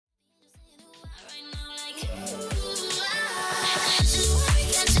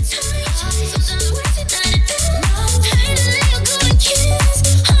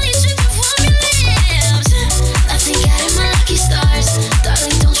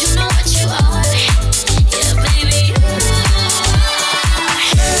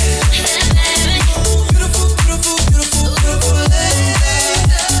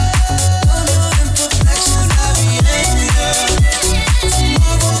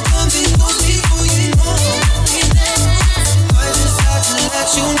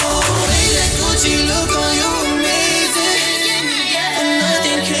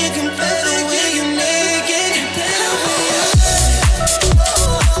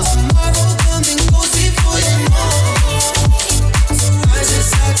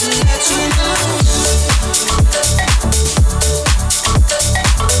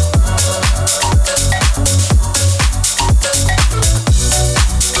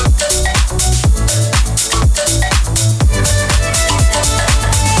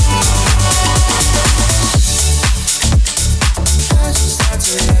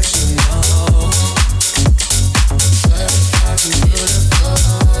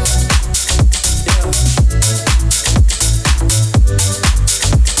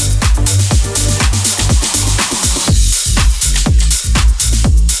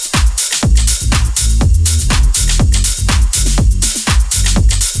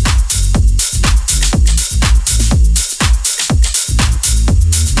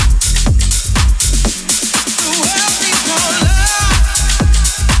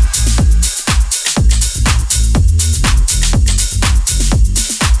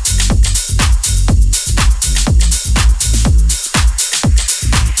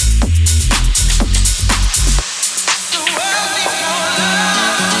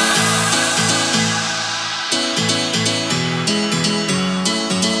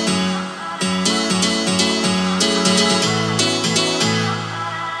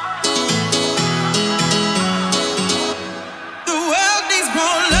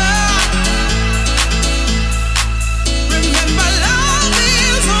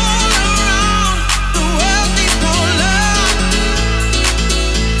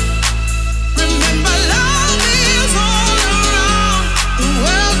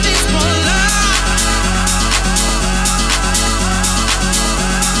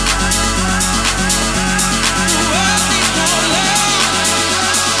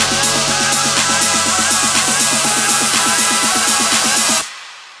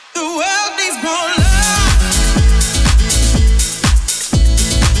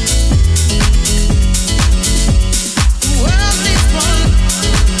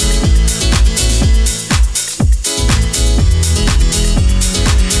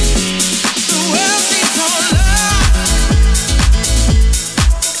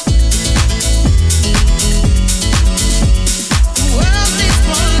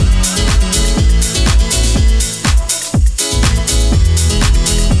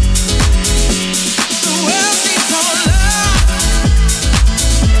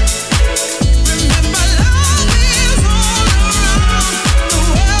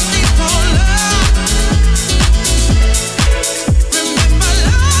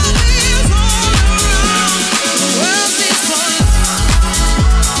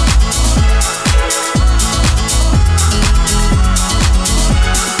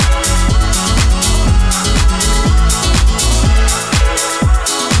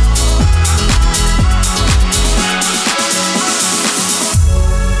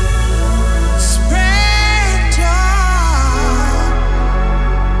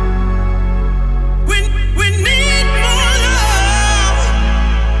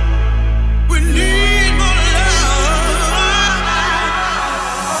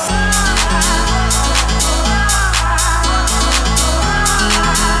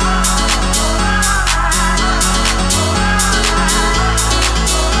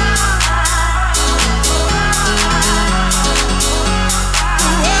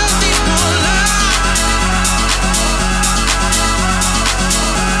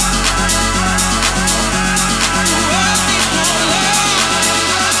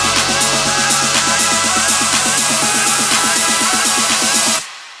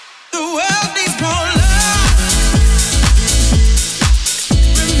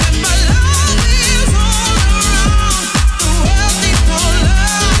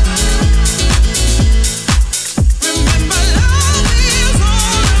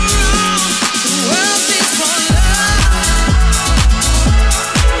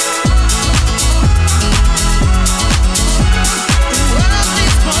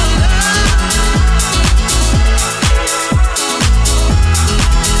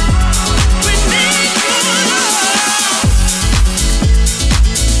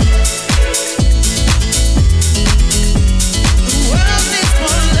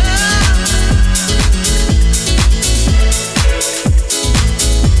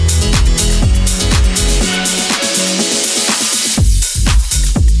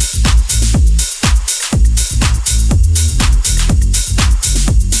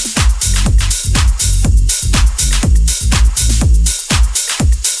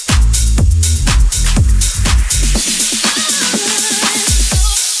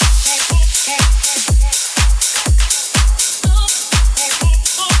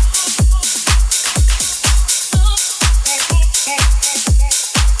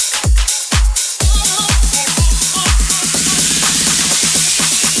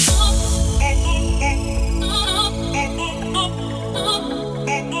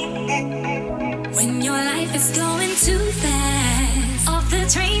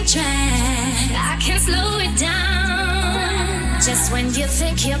Just when you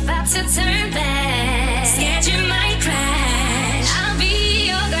think you're about to turn back, scared you might crash, I'll be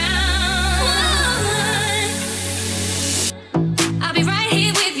your ground. I'll be right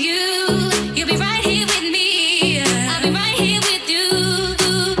here with you. You'll be right here with me. I'll be right here with you.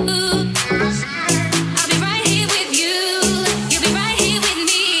 I'll be right here with you. You'll be right here with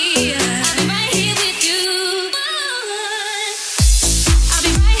me. I'll be right here with you. I'll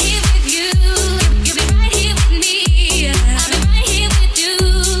be right here with you. You'll be right here with me. I'll be right here with you.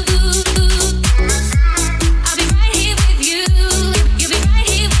 I'll be right here with you. You'll be right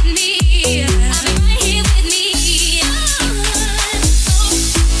here with me. I'll be right here with me.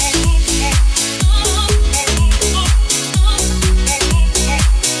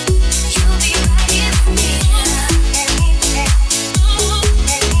 You'll be right here with me.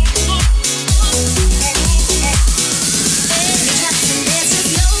 Captain, there's just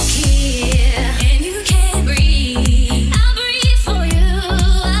no care, and you can't breathe. I'll breathe for you.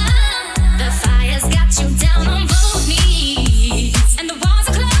 The fire's got you down on both knees, and the walls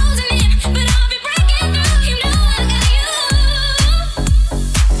are closing in, but I'll be breaking through. You know I got you.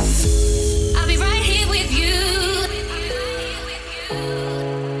 I'll be right here with you.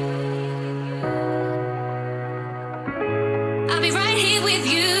 I'll be right here with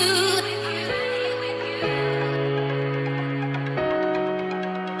you.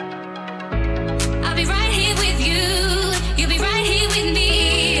 I'll be right here with you. You'll be right here with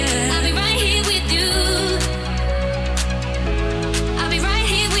me. I'll be right here with you. I'll be right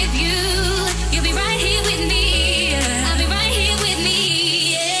here with you. You'll be right here with me. I'll be right here with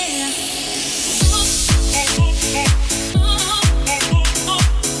me. Yeah.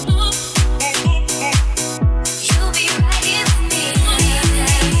 You'll be right here with me.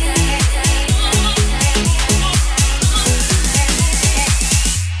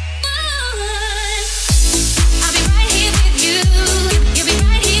 I'll be right here with you. You'll be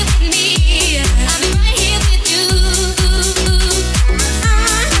right here with me. I'll be right here with you.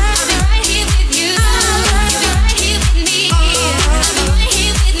 I'll be right here with you. You'll be right here with me. I'll be right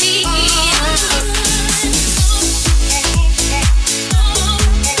here with me. Right here with you. Right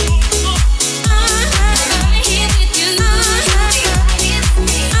here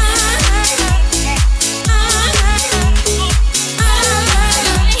with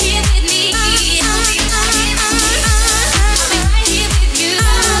me. Right here with me. I'll be right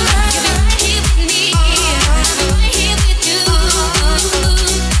here with you. You'll be right here with me. I'll be right here with you. I'll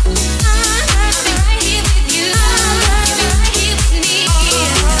be right here with you. You'll be right here with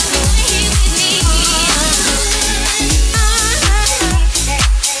me.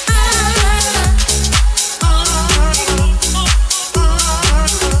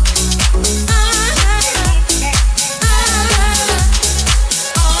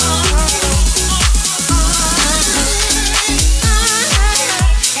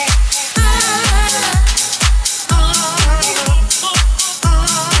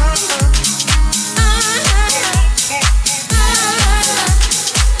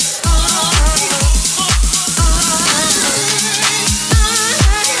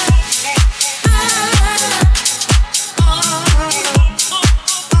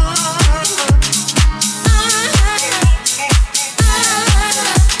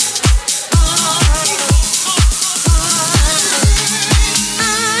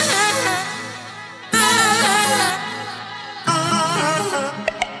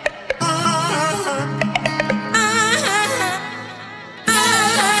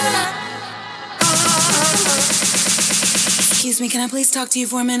 Excuse me, can I please talk to you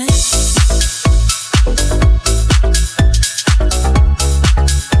for a minute?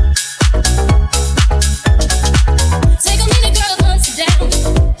 Take a minute, girl, hunt it down.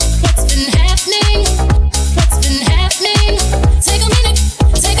 What's been happening? What's been happening? Take a minute,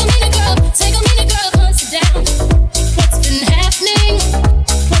 girl. Take a minute, girl, hunt it down. What's been happening?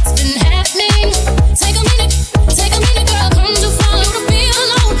 What's been happening? Take a minute, girl. Come too far to be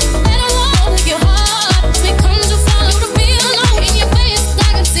alone. Let her walk your heart. We come too far to be alone. In your face,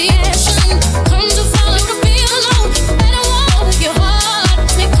 I can see action. Come too far to be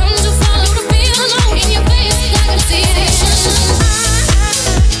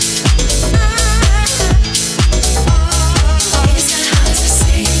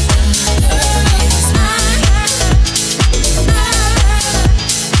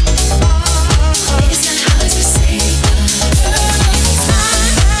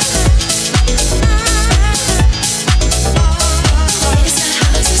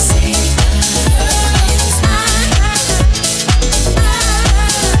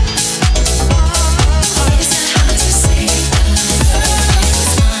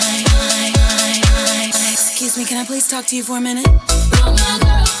Excuse me, can I please talk to you for a minute?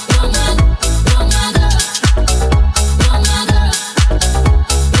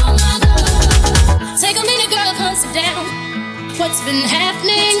 Take a minute, girl, come sit down. What's been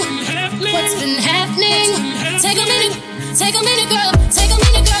happening? What's been happening? Take a minute, girl. Take a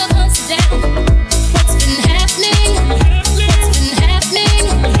minute, girl, come sit down. What's been happening? What's been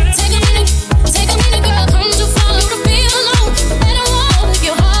happening? Take a minute, girl, come to follow the be alone. Let her walk with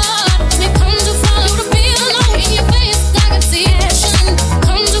your heart. It come to follow the be alone. In your face, I can see action.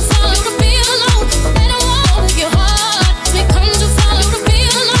 Come to follow the be alone. Let her walk with your heart. It come to follow the be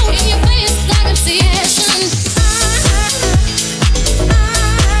alone. In your face, I can see action.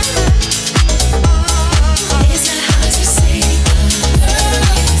 Is that hard to say?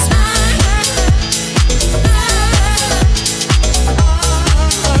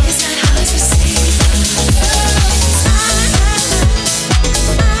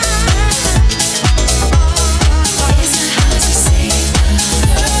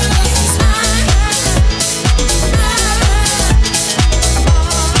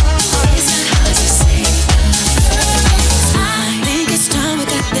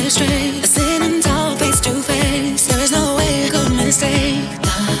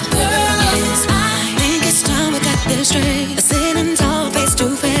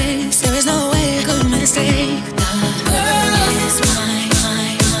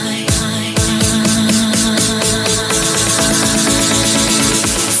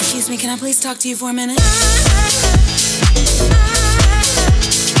 Can I please talk to you for a minute?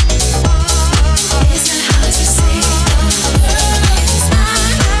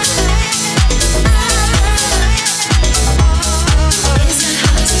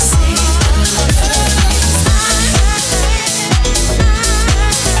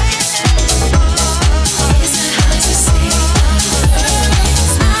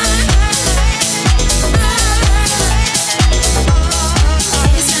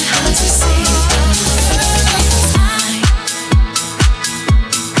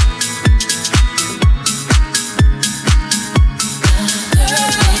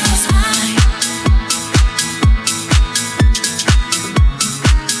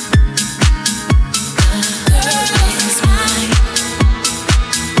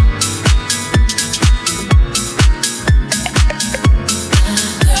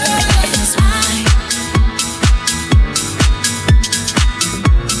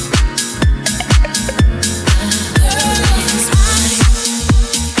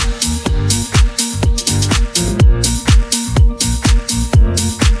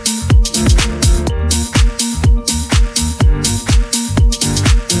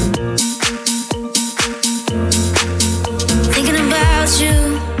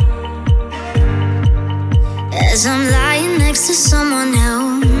 As I'm lying next to someone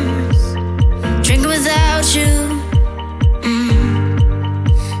else, drinking without you.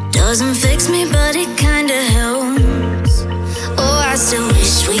 Doesn't fix me, but it kinda helps. Oh, I still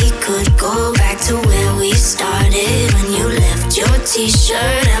wish we could go back to where we started, when you left your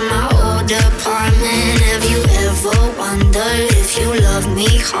t-shirt at my old apartment. Have you ever wondered if you loved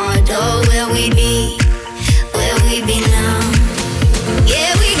me harder? Where we'd be now?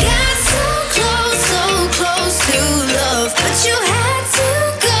 Yeah, we got so close to love, but you had to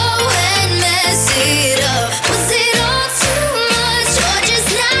go and mess it up. Was it all too much or just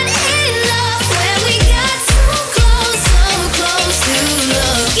not enough? When we got so close to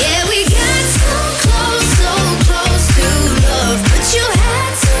love. Yeah, we got so close to love, but you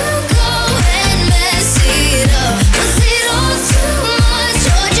had to go and mess it up. Was it all too much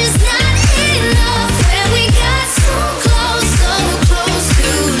or just not enough? When we got so close to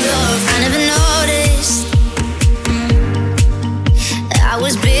love. I never noticed. I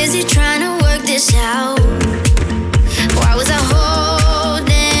was busy trying to work this out. Why was I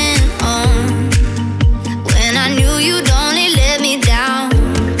holding on when I knew you'd only let me down?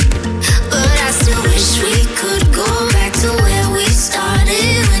 But I still wish we could go back to where we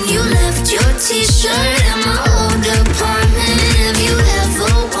started, when you left your t-shirt at my old apartment. Have you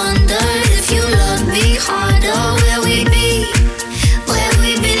ever wondered if you loved me harder? Where we'd be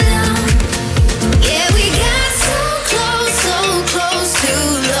now? Yeah, we got so close to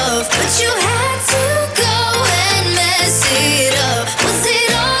love, but you had to go and mess it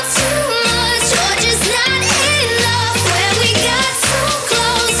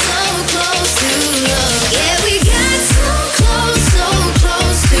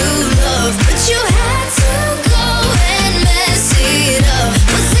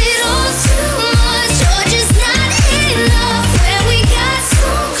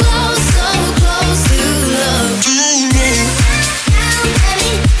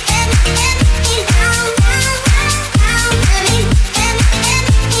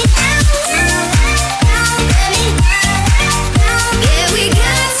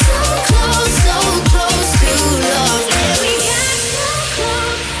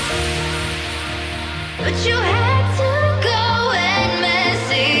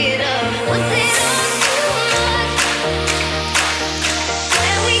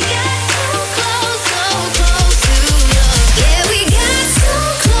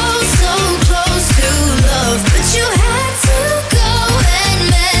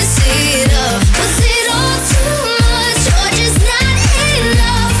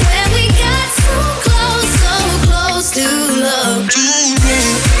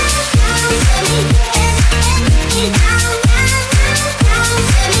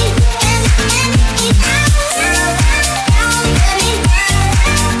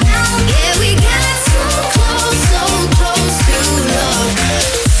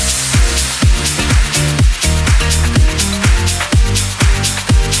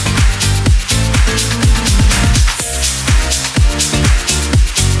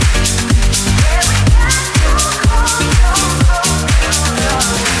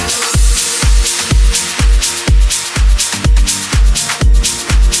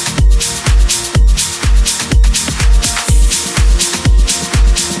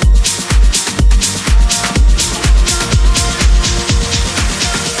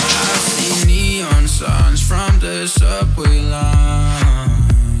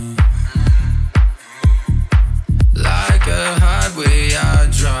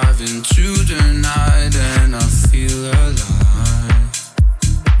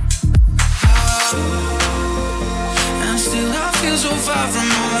far from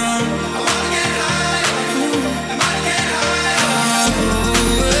home. I wanna get higher. I might get higher.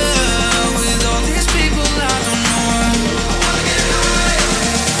 With all these people I don't know. I wanna get higher.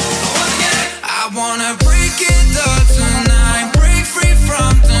 I wanna break it up tonight. Break free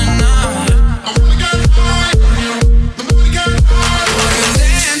from the night. I wanna get higher. I wanna get higher. We're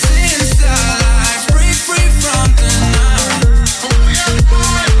dancing starlight. Break free from the night. I wanna get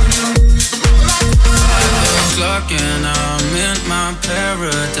higher. Clock and I'm in my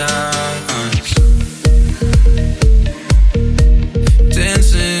paradise,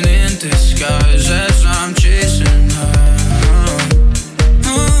 dancing in disguise as I'm chasing her.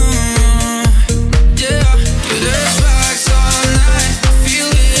 Yeah, the sparks all night, I feel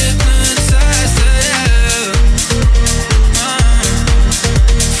hypnotized. Yeah.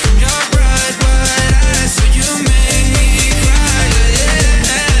 Your bright white eyes, so you make me cry. Yeah.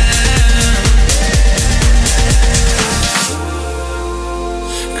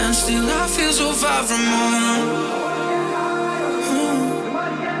 And still I feel so far from home.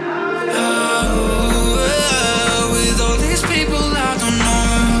 With all these people I don't know.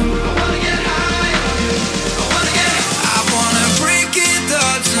 I wanna get higher. I wanna break it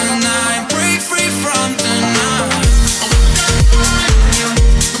up tonight. Break free from the night.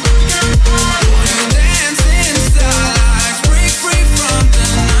 We're dancing starlight. Break free from the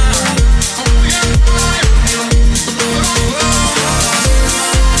night.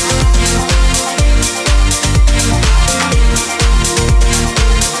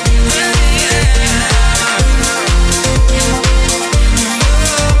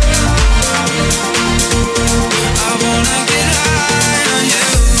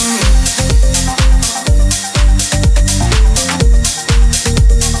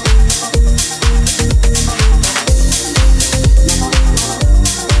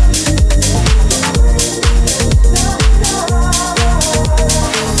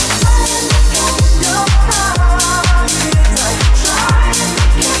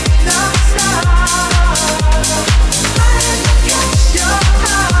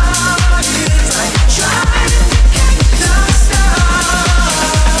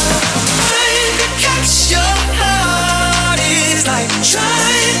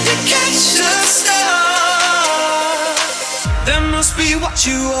 What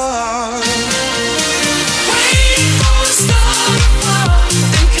you are. Wait for a star to fall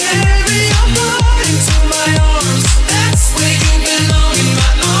and carry your heart into my arms. That's where you belong, in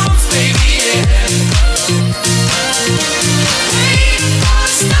my arms, baby. Yeah. Wait for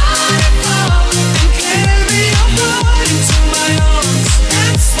a star to fall and carry your heart into my arms.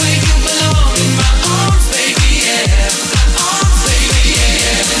 That's where you belong, in my arms, baby. Yeah. My arms, baby.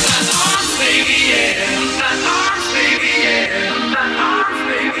 Yeah. My arms, baby. Yeah. My arms, baby. Yeah. My arms,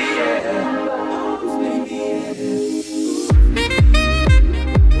 baby. Yeah.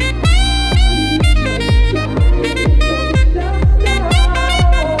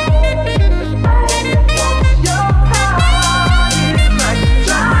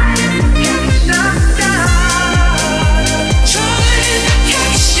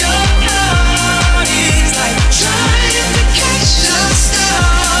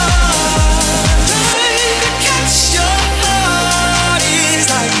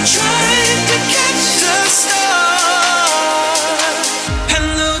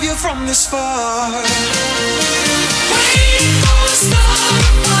 From this far, wait for a star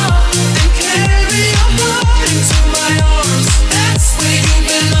to fall and carry your heart into my arms. That's where you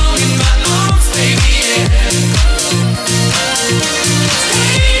belong, in my arms, baby. Yeah.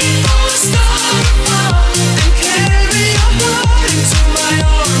 Wait for a star to fall and carry your heart into my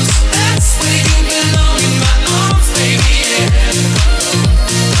arms. That's where you belong, in my arms, baby. Yeah.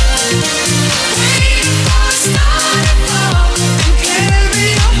 Wait for a star to fall and carry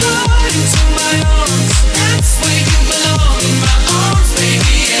your heart into my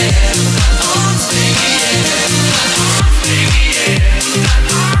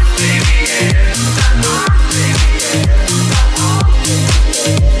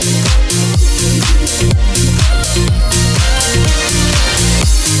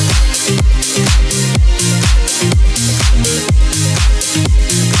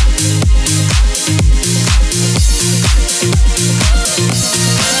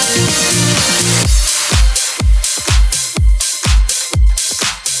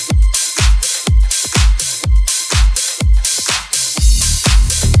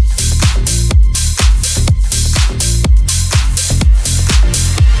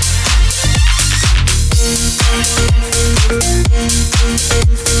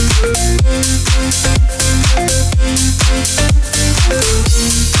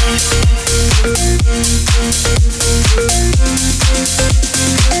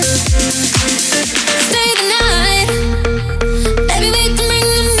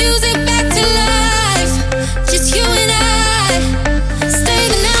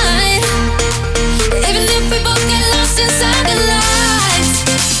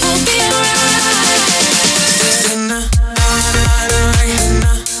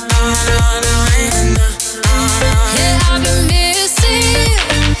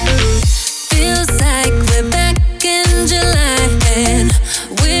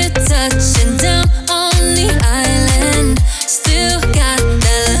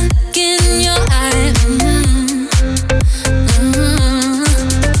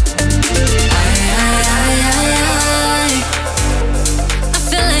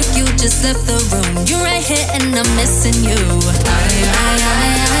I'm missing you.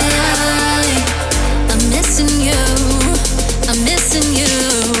 I'm missing you. I'm missing you.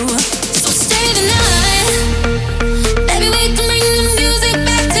 So stay the night. Maybe we can bring the music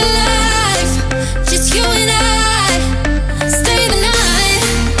back to life. Just you and I. Stay the night.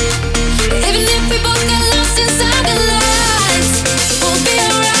 Even if we both get lost inside the lights, we'll be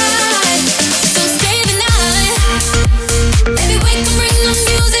alright. So stay the night. Maybe we can bring the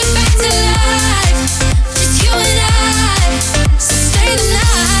music back to life. Just you and I. So stay the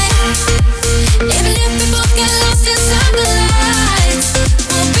night. Even if we both get lost inside the lights,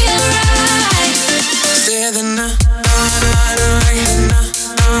 we'll be alright. Stay the night.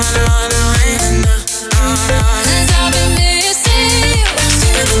 Cause I've been missing you.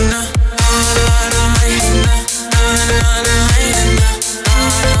 Stay the night.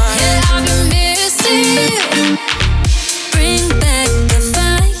 Yeah, I've been missing you. Bring back the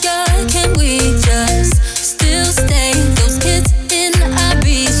fire. Can we just still stay? Those kids in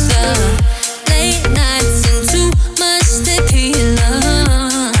Ibiza. Late nights and too much tequila.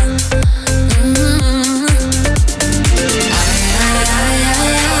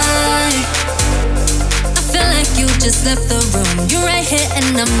 I feel like you just left the room. You're right here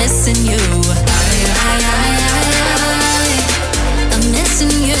and I'm missing you. I'm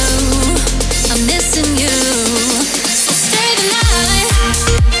missing you. I'm missing you. So stay the night.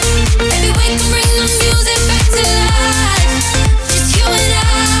 Maybe we can bring the music back to life. Just you and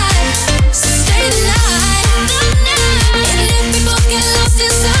I. So stay the night. Even if we both get lost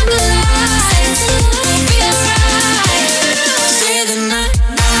inside the lights, we'll be alright. Stay the night.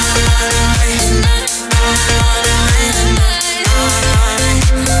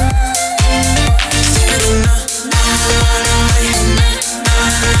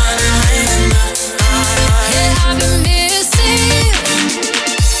 Yeah, I've been missing you.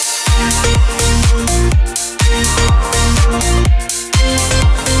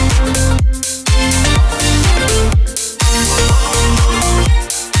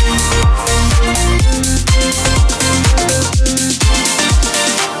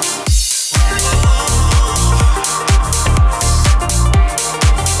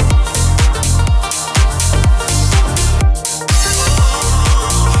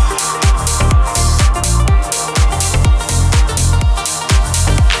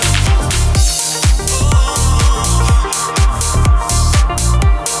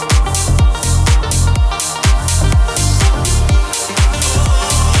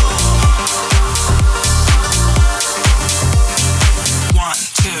 One,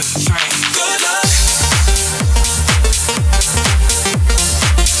 two, three. Good luck.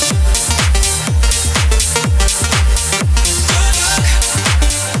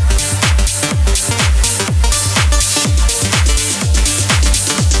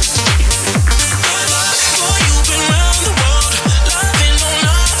 Boy, you've been round the world, loving on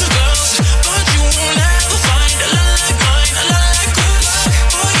other girls, but you won't ever find a love like mine, a love like good luck.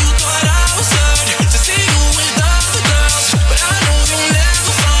 Boy, you thought I was hurt to see you with other girls, but I know you'll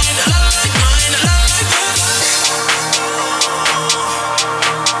never find a love like mine, a love like good luck.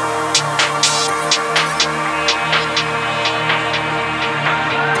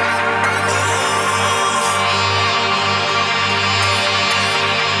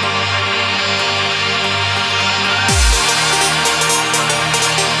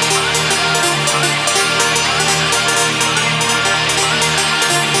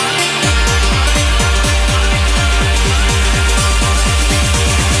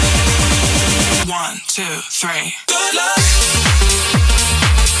 One, two, three. Good luck.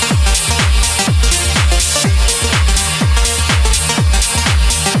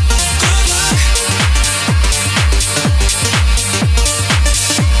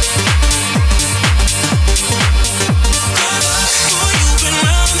 Good luck. Boy, you've been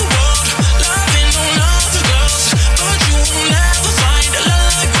round the world, loving on other girls, but you won't ever find a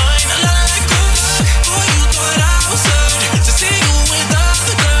love like mine, a love like good luck. Boy, you thought I was hurt to see you with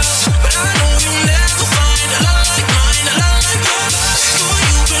other girls, but I know you'll never find a love like mine, a love like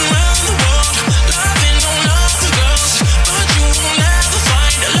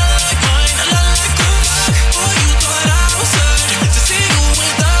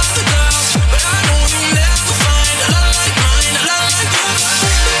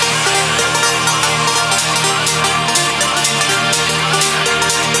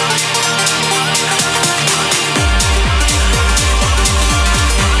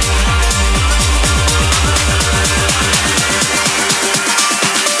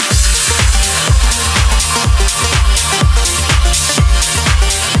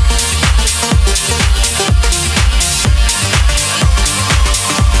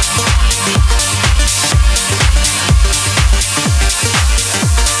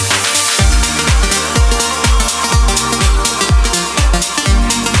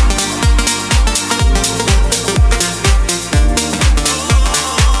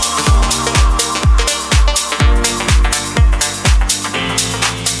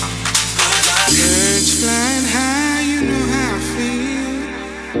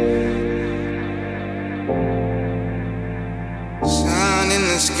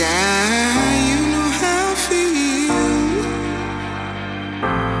sky, you know how I feel.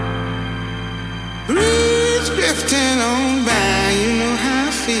 Breeze drifting on by, you know how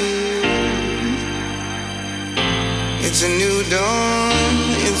I feel. It's a new dawn,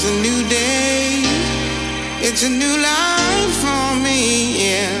 it's a new day, it's a new life for me,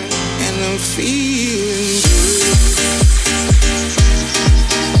 yeah, and I'm feeling good.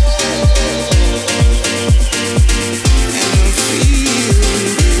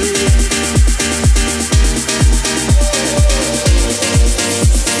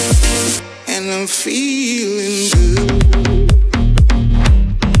 I'm feeling good.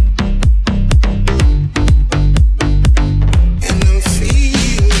 And I'm feeling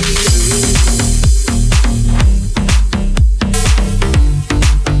good.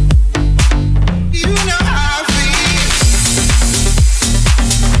 You know how I feel.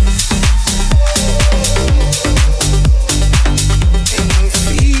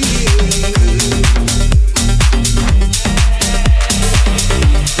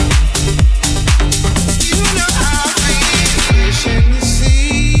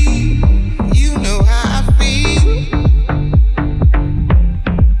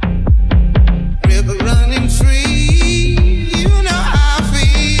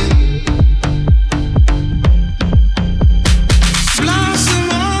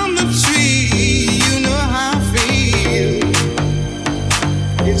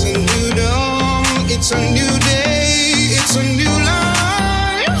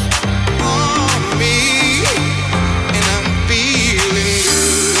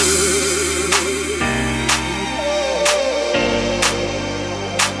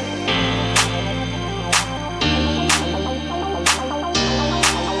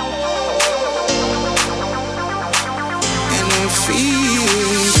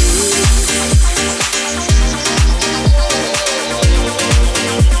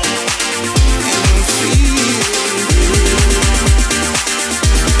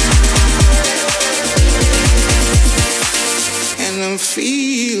 And I'm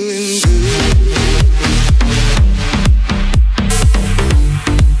feeling good.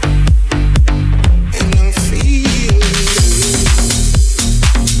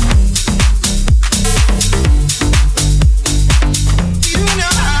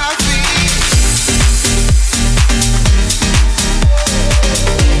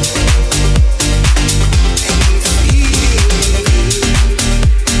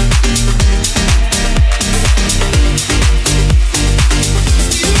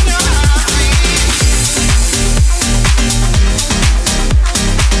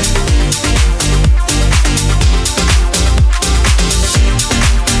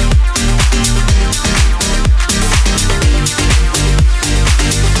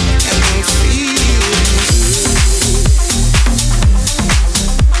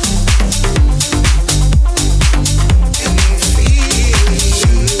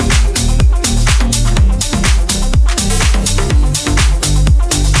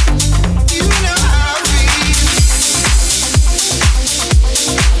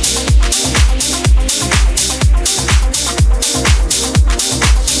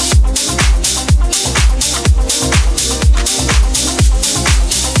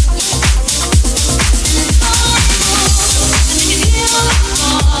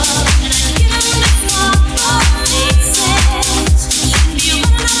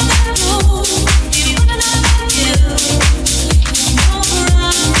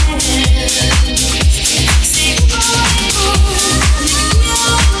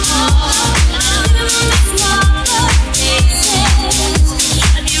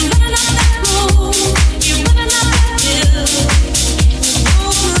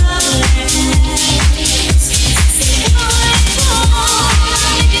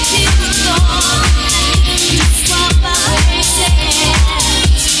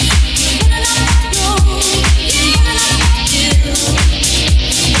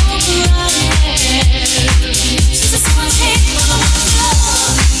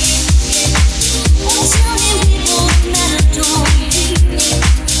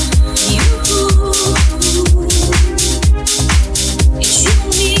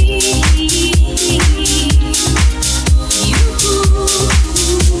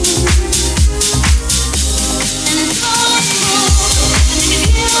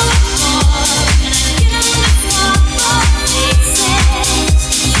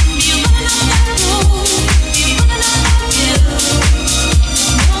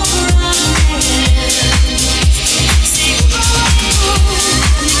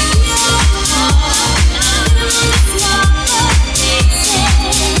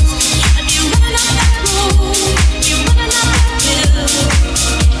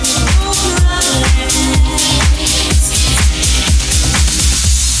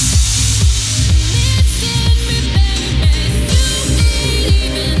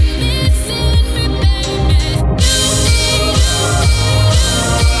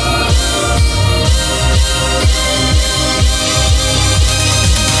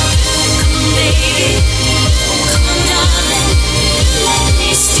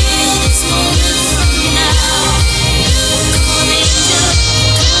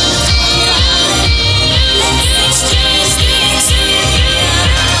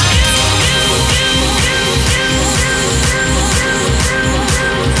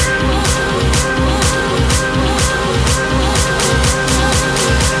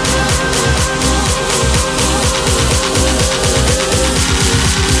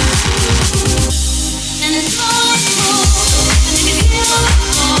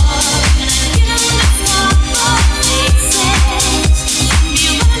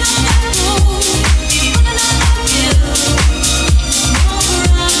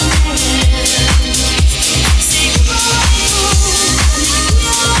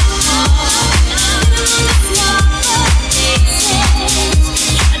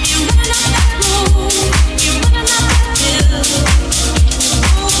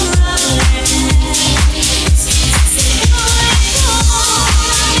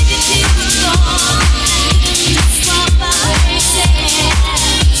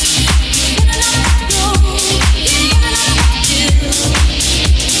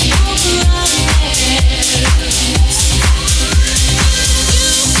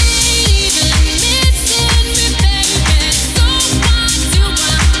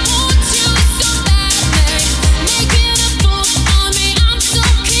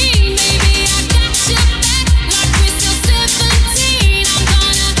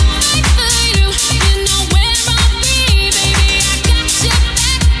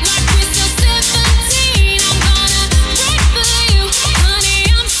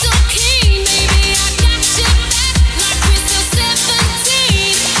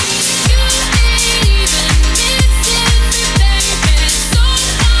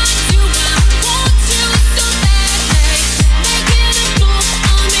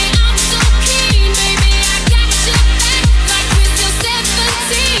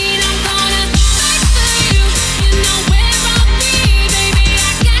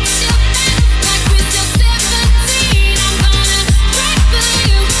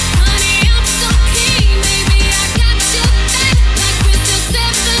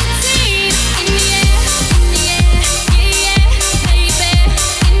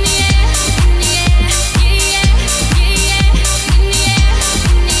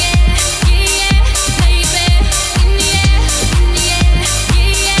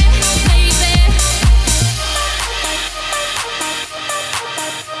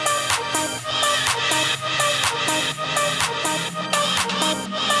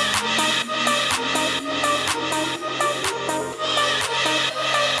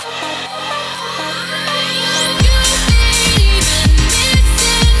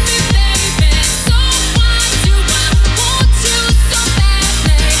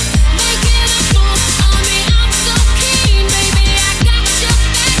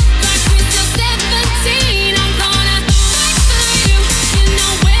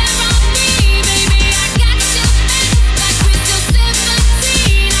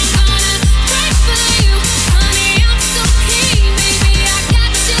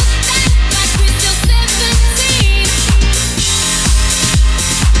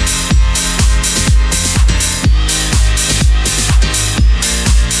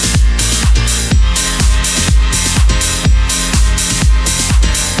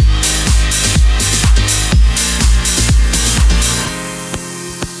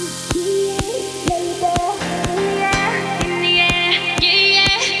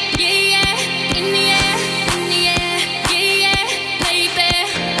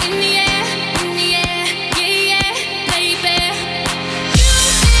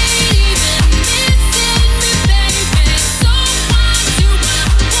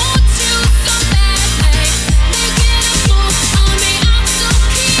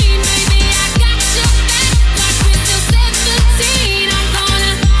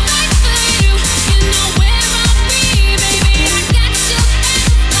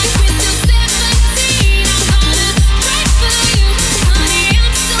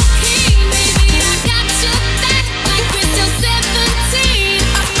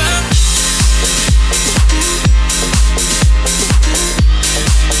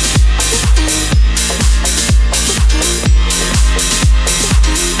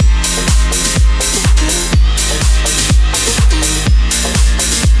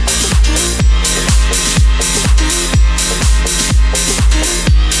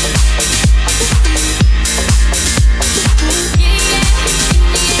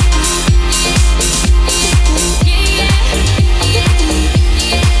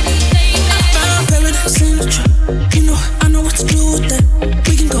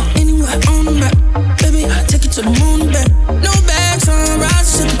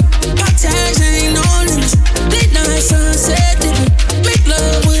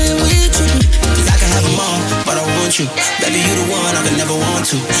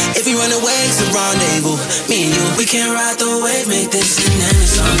 can ride the wave, make this an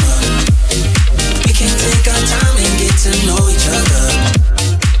endless summer. We can take our time and get to know each other.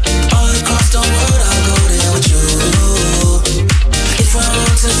 All across the world, I'll go there with you. If we're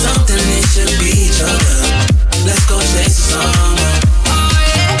on to something, it should be each other. Let's go chase the summer.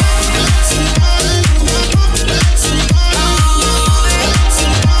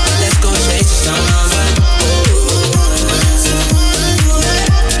 Let's go chase the summer.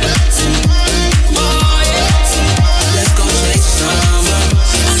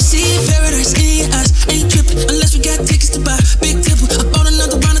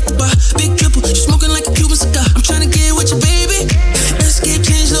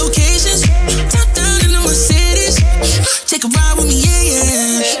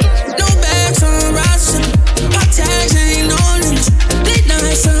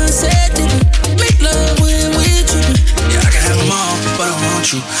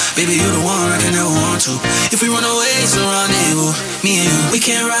 Baby, you the one I can never want to. If we run away, it's a rendezvous. Me and you, we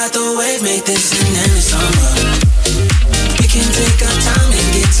can ride the wave, make this an endless summer. We can take our time and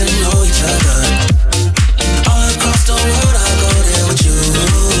get to know each other. All across the world, I'll go there with you.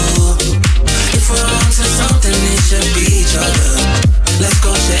 If we're on to something, it should be each other. Let's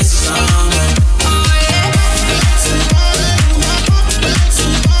go chase the summer.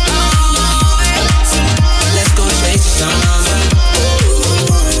 Let's go chase the summer.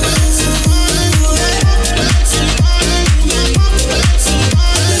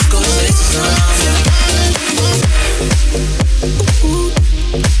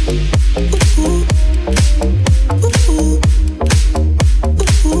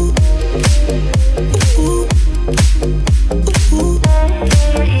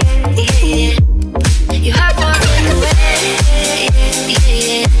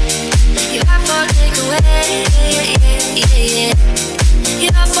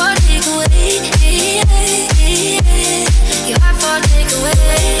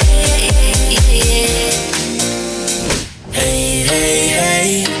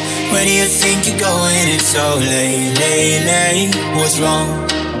 So late, what's wrong?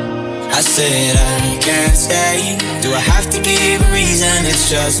 I said I can't stay. Do I have to give a reason? It's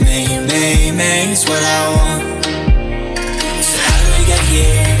just me, it's what I want. So how do we get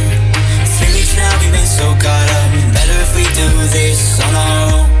here? 3 weeks now, we've been so caught up. Better if we do this on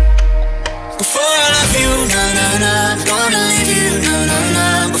our own. Before I love you, I'm gonna leave you,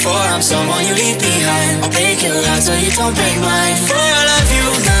 Before I'm someone you leave behind, I'll break your heart so you don't break mine. Before I love you,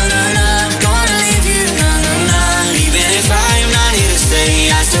 I'm gonna leave you, Even if I am not here to stay,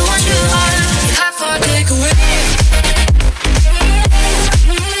 I still want your heart. You have for takeaway.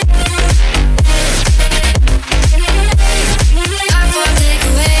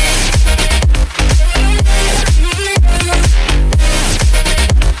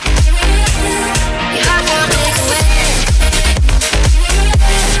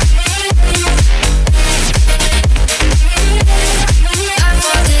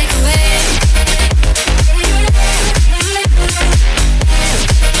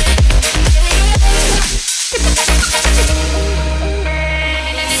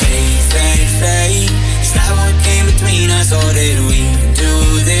 Or did we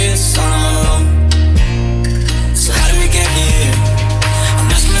do this on our own? So how do we get here?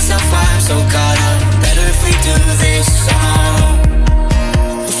 I'm asking myself why I'm so caught up. Better if we do this on our own.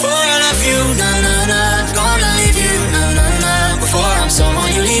 Before I love you, I'm gonna leave you, Before I'm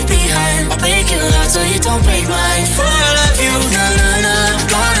someone you leave behind, I'll break your heart so you don't break mine. Before I love you, I'm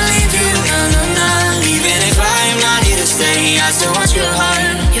gonna leave you, Even if I am not here to stay, I still want your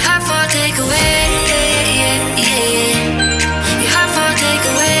heart. You have for takeaway, You have for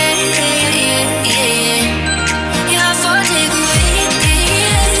takeaway, You have for takeaway,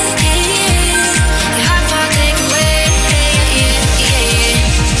 You have for takeaway,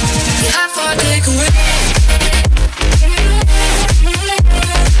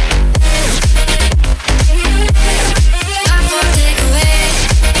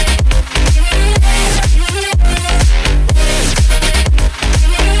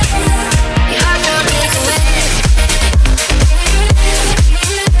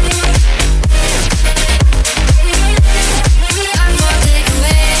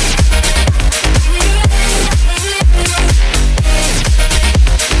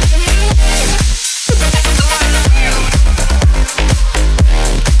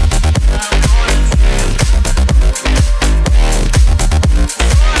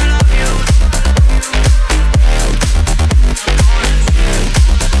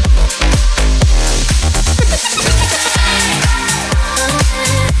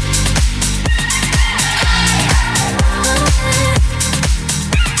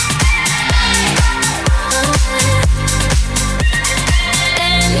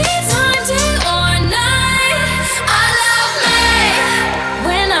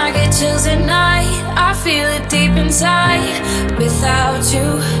 inside without you.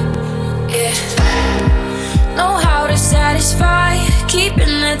 Yeah. Know how to satisfy,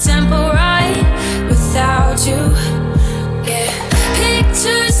 keeping the tempo right without you. Yeah.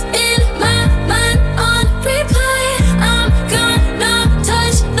 Pictures in my mind on replay. I'm gonna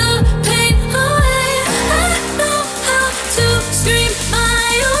touch the pain away. I know how to scream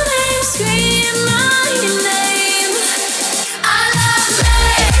my own name, scream my name. I love me,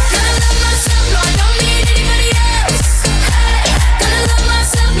 gonna love myself, no I don't need anybody else. Hey, gonna love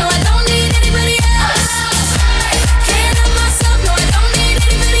myself, no I don't need anybody else. Can't love myself, no I don't need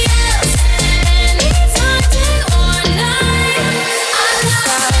anybody else. Anytime, day or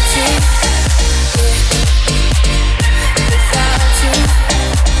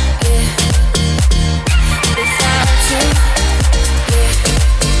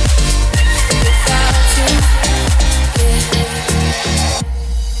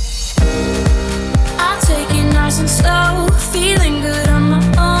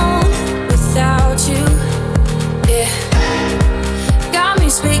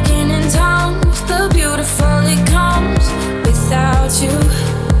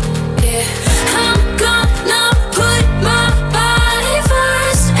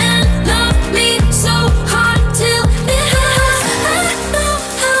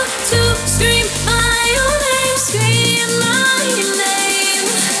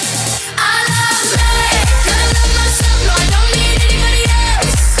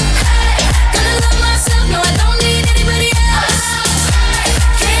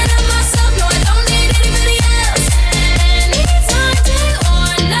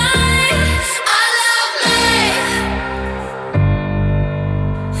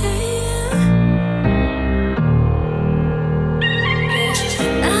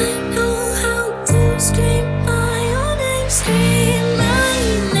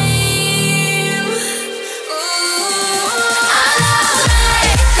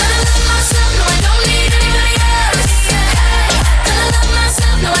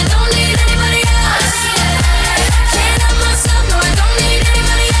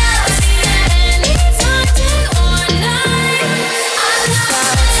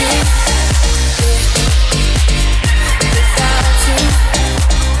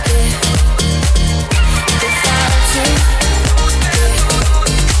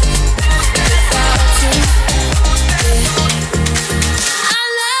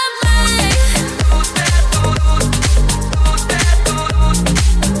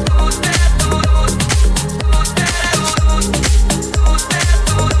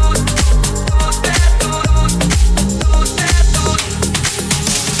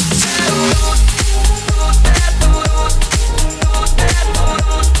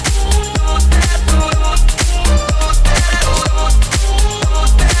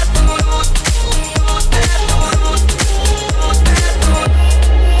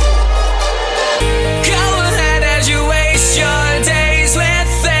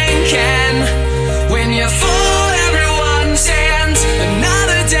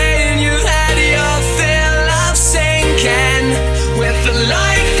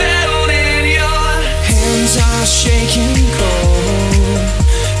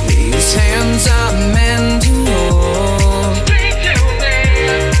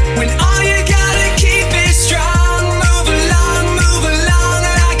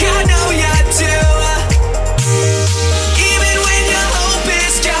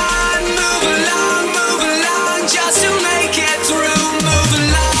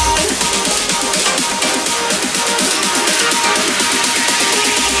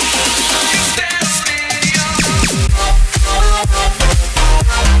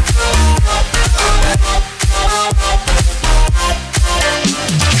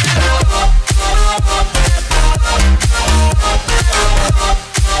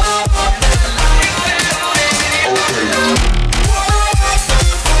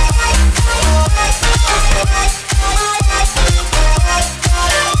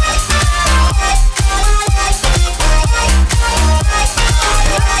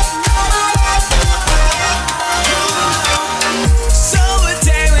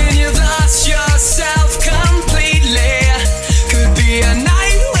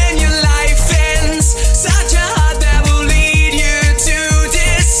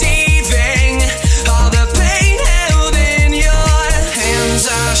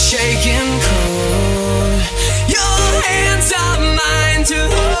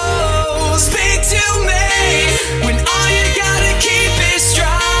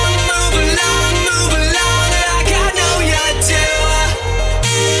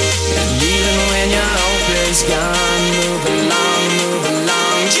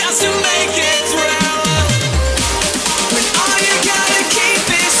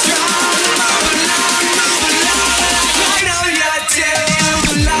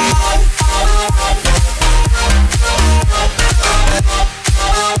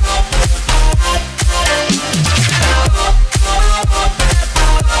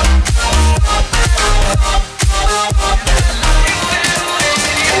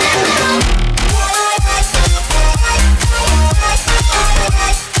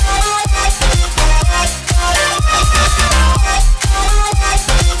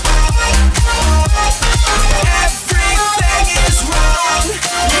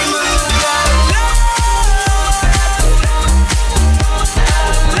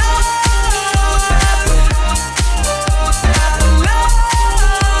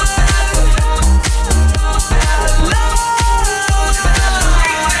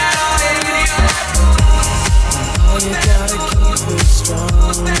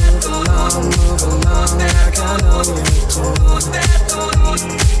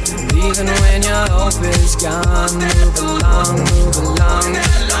my hope is gone. Move along, move along.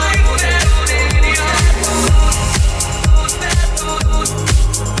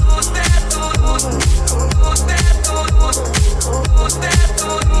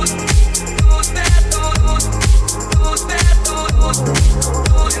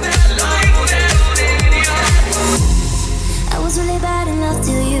 I was really bad in love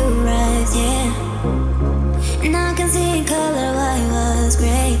till you arrived, yeah. Now I can see in color why it was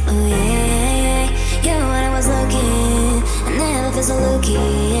great, oh yeah. You're when I was looking, I never felt so lucky,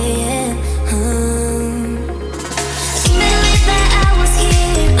 yeah. I can't believe that I was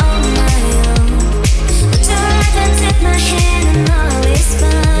here on my own, but you're right and take my hand and all is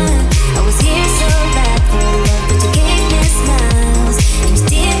fine. I was here so bad for love, but you gave me smiles, and you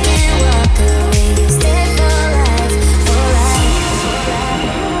didn't walk away, you stayed for life, for life.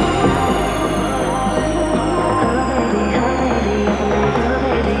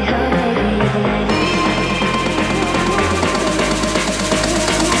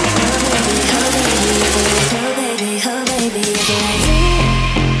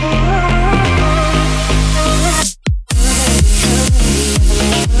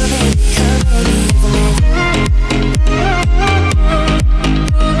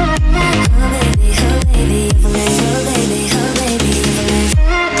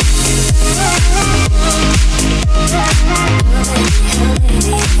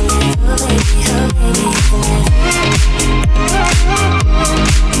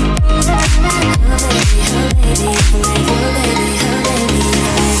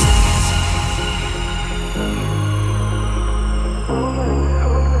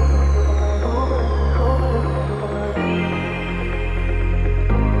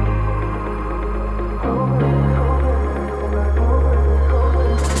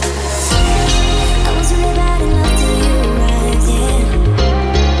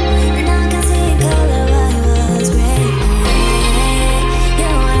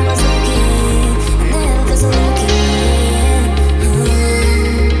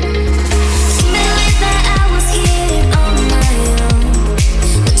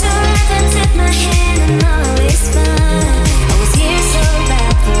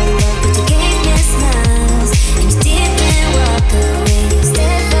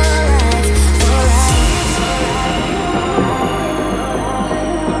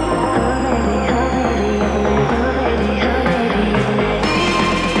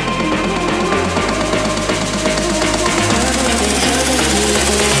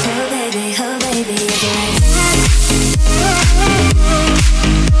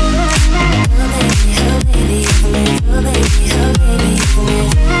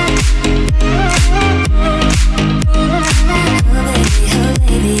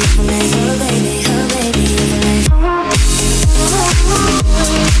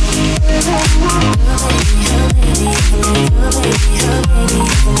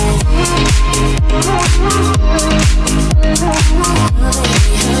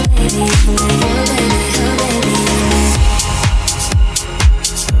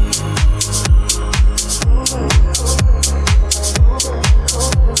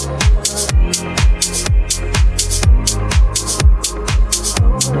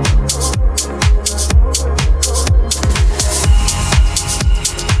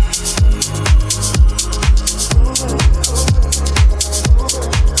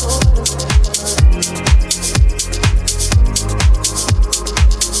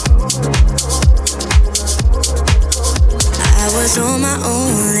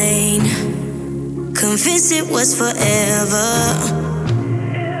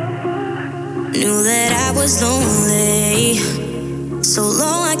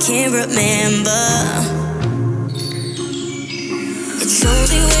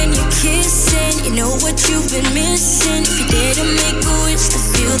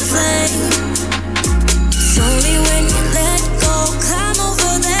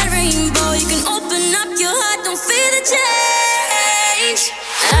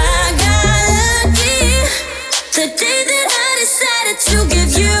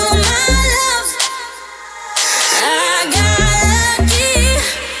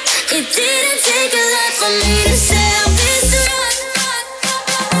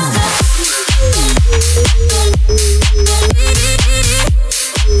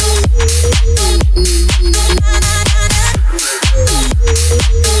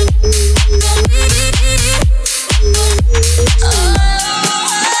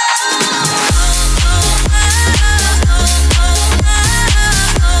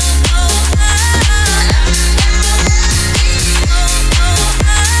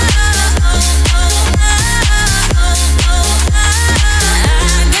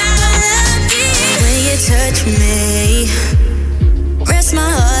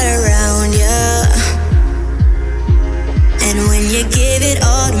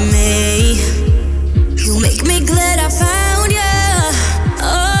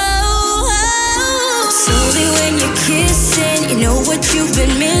 you've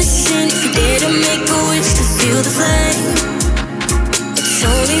been missing. If you dare to make a wish to feel the flame, it's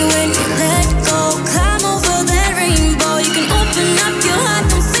only when you let go, climb over that rainbow, you can open up your heart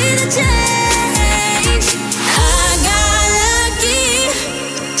and see the change. I got lucky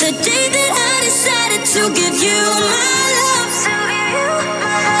the day that I decided to give you my love.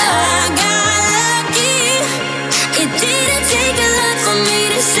 I got lucky, it didn't take a lot for me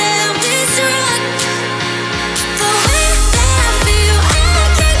to self-destruct. The way that I feel, I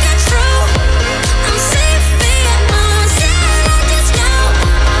can't get through. I'm safe here, I'm sad, I just know.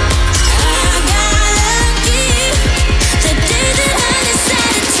 I got lucky the day that I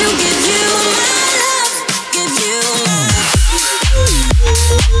decided to give you my love, give you my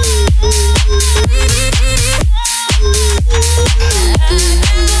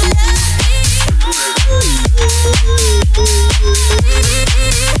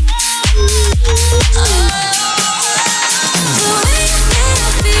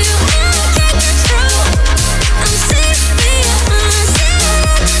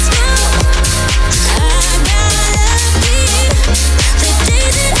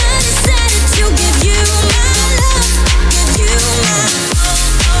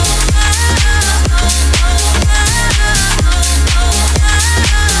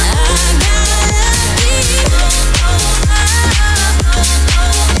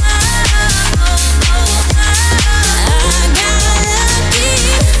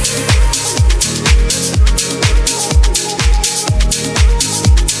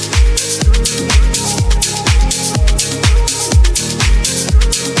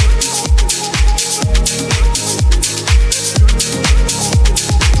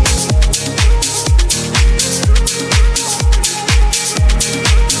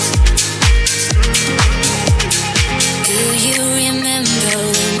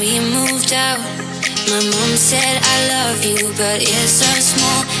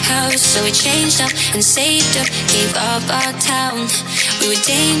So we changed up and saved up, gave up our town. We were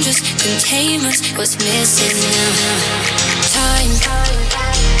dangerous, couldn't tame us, what's missing now? Time,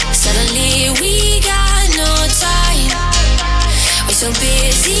 suddenly we got no time. We're so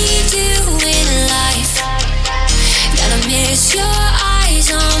busy doing life, that I miss your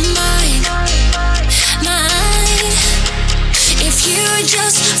eyes on mine, mine. If you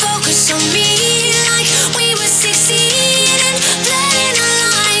just focus on me like we were 16 and playing our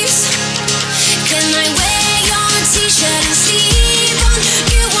lives. Can I wear your t-shirt and sleep on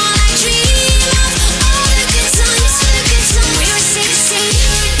you while I dream of all the good times, when we were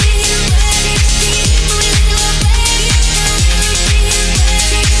 16?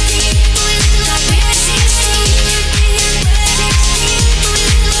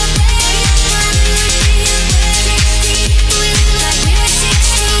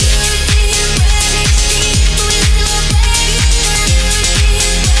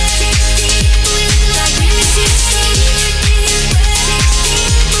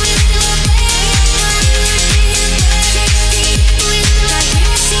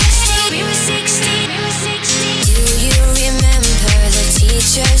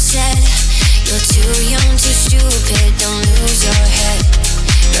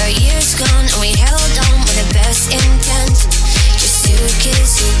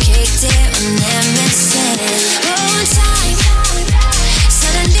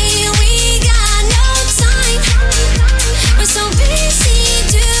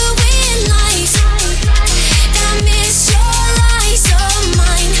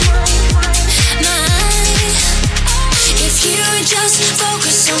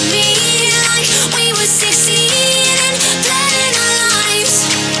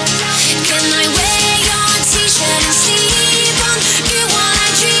 Sleep on you while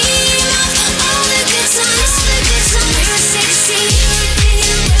I dream of all the good times.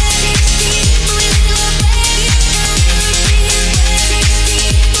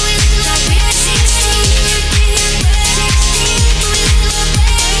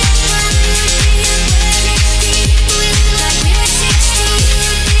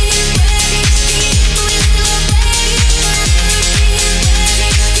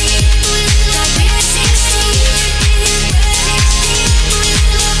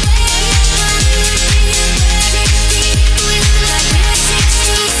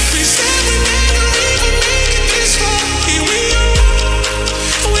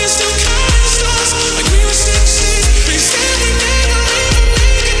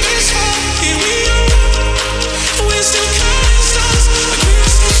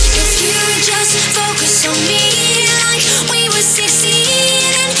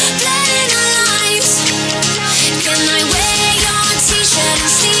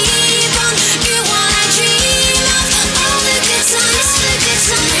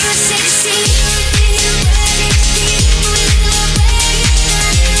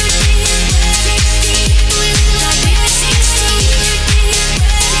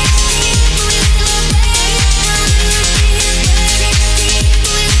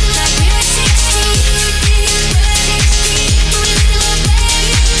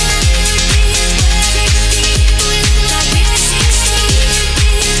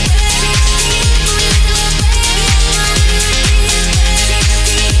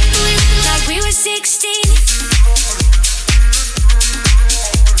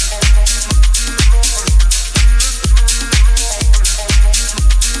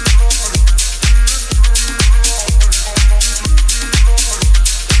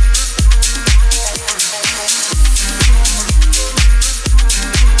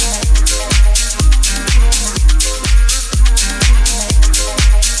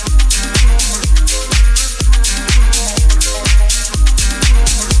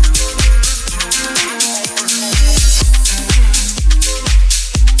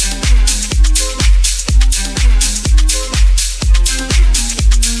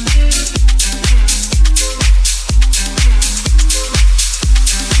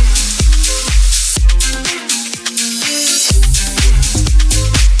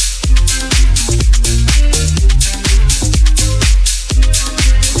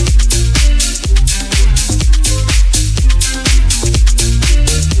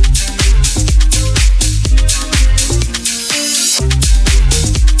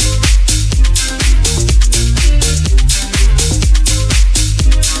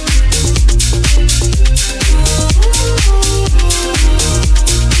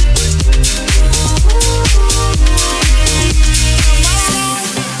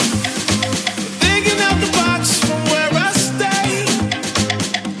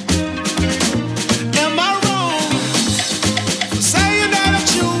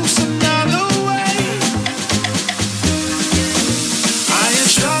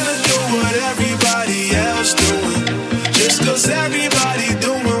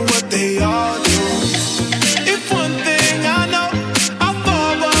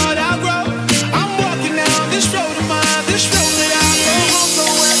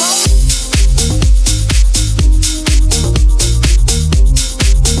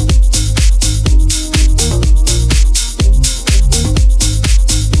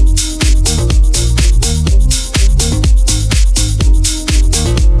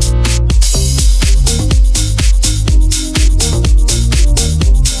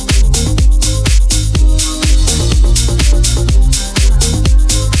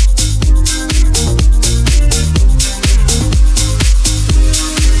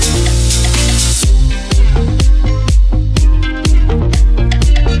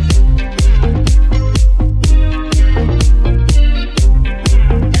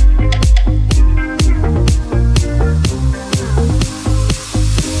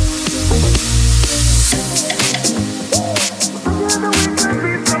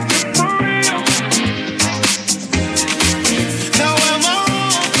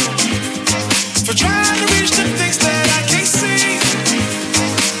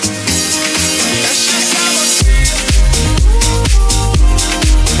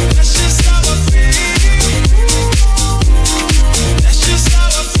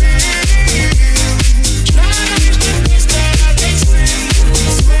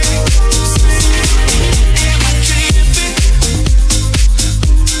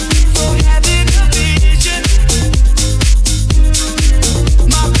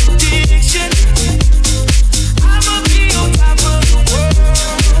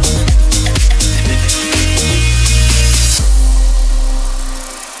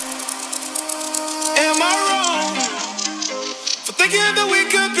 here that we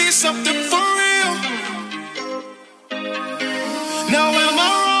could be something for real. Now am I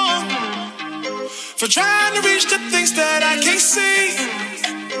wrong for trying to reach the things that I can't see?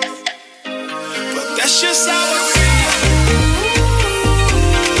 But that's just how I feel.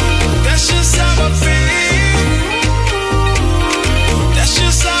 That's just how I feel. That's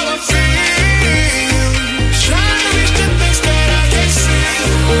just how I feel. Trying to reach the things that I can't see.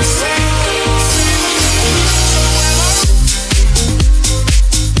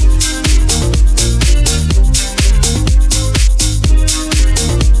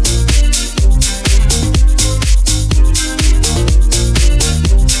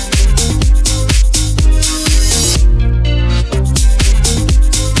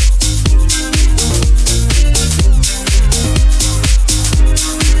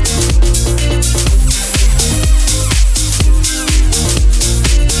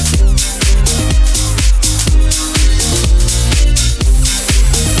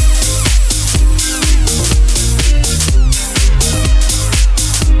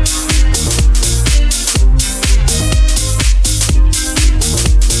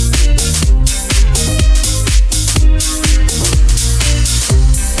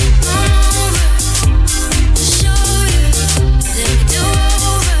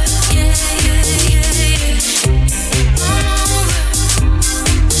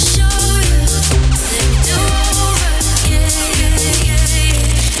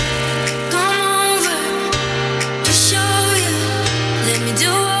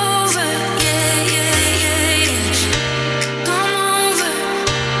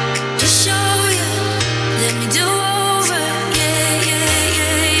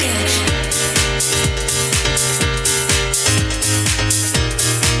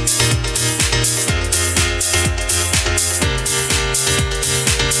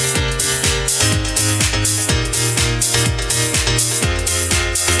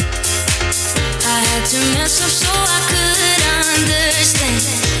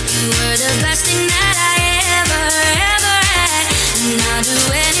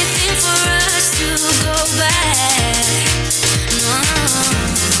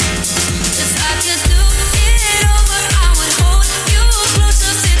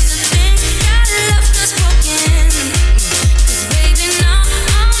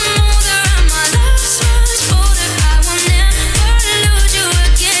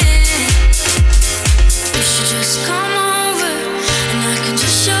 Just come over and I can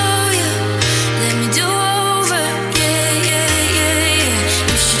just show you. Let me do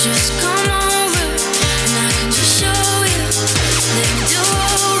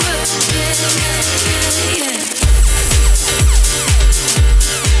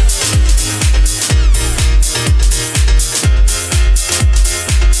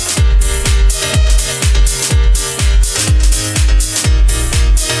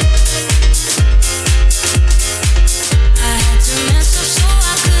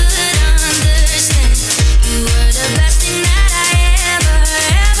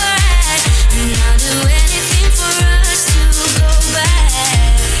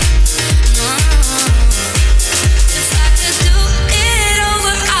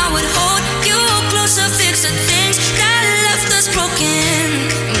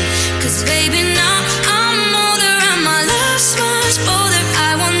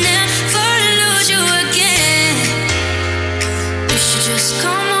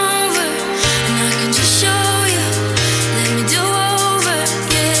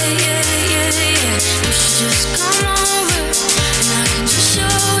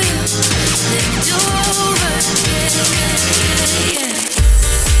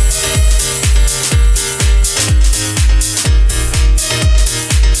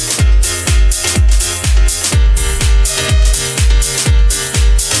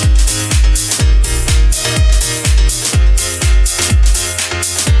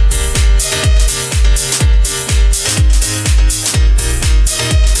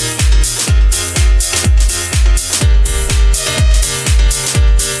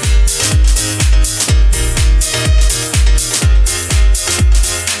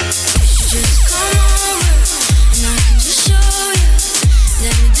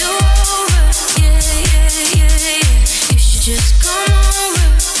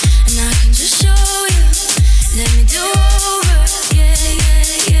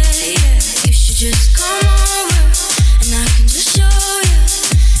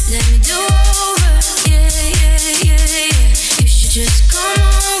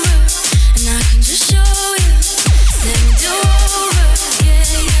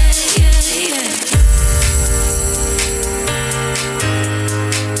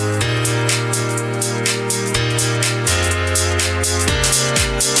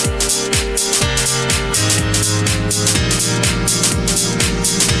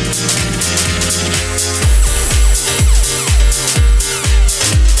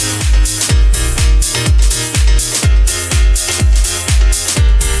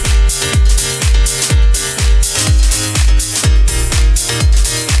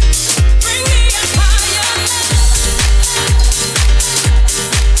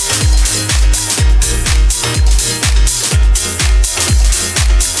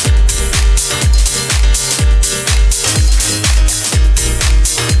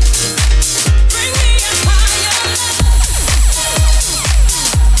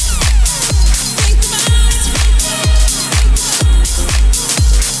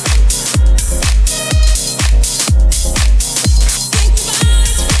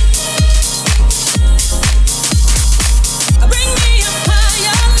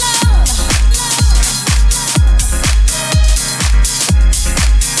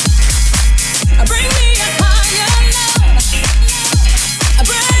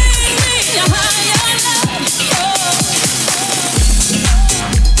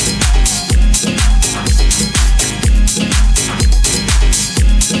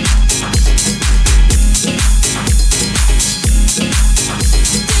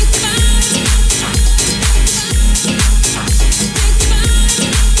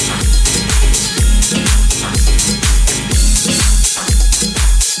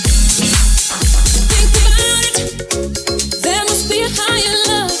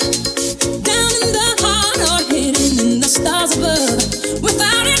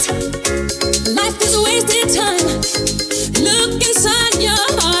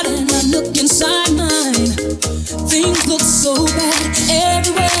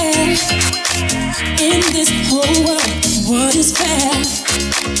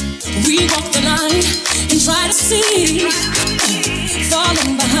see,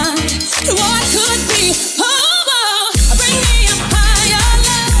 falling behind what could be. Oh, bring me up higher,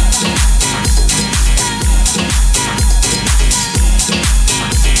 love.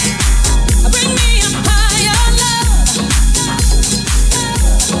 Bring me up higher, love.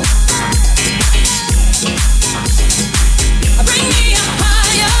 Bring me up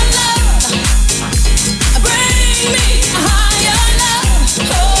higher, love. Bring me higher, love.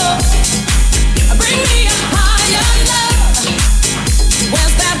 Oh. Bring me up higher, love.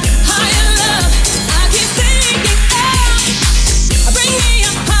 Where's that higher love? I keep thinking of. Bring me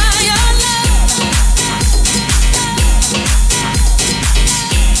up higher, love.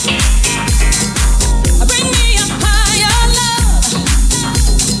 Bring me up higher, love.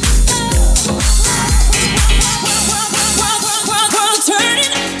 World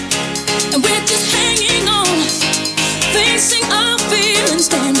turning, and we're just hanging on, facing our feelings,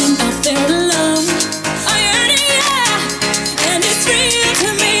 standing out there alone. I yearn it, yeah, and it's real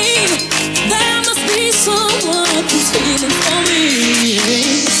to me. There must be someone who's feeling for me.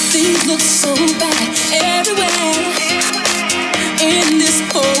 Things look so bad everywhere in this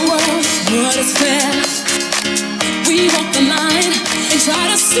whole world. What is fair? We walk the line and try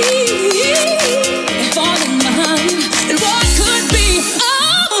to see, falling behind and what could be.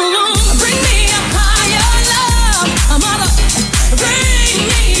 Oh, bring me up higher, love. Mama, bring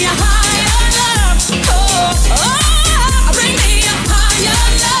me up higher, love. Oh, bring me up higher,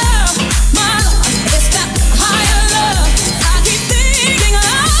 love. Mama, it's that higher love I keep thinking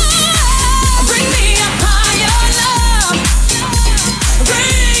of. Bring me up higher, love.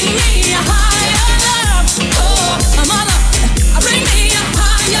 Bring me up higher, love. Oh, mama, bring me up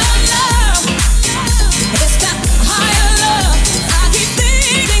higher, love. It's that higher love I keep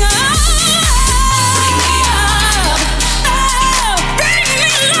thinking of. Bring me up, oh, bring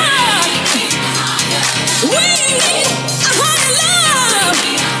me up. We need a higher love.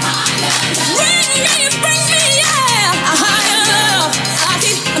 Bring me, yeah, a higher love I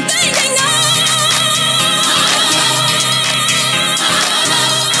keep thinking of.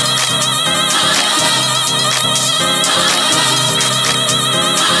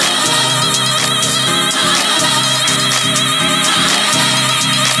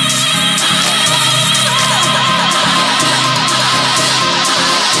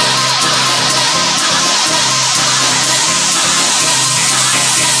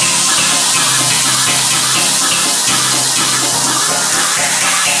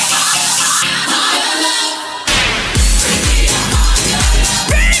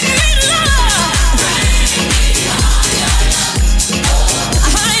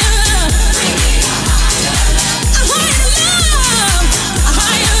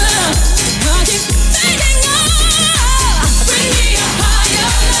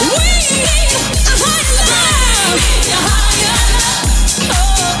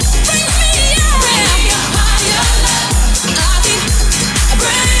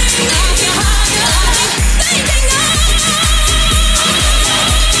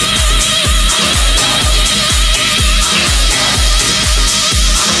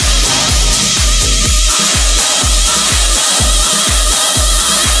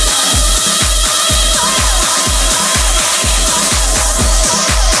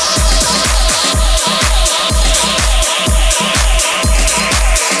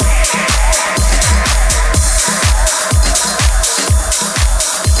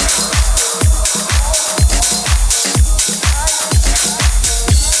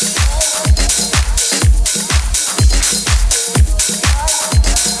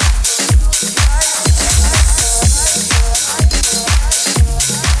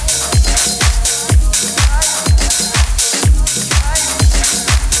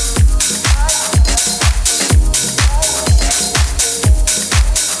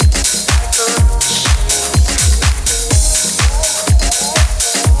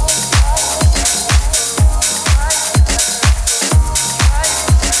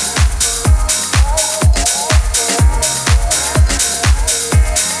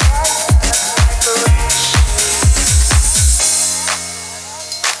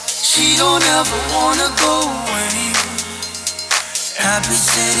 She don't ever wanna go away. I've been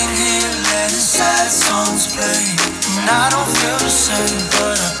sitting here letting sad songs play, and I don't feel the same,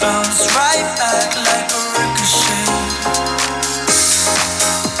 but I bounce right back like a ricochet.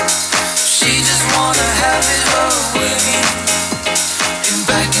 She just wanna have it her way, and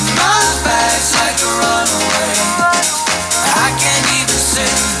back in my bags like a runaway. I can't even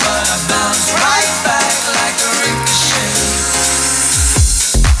sing, but I bounce right back like a ricochet.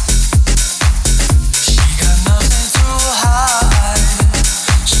 She got nothing to hide.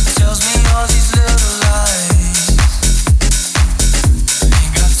 She tells me all these little lies.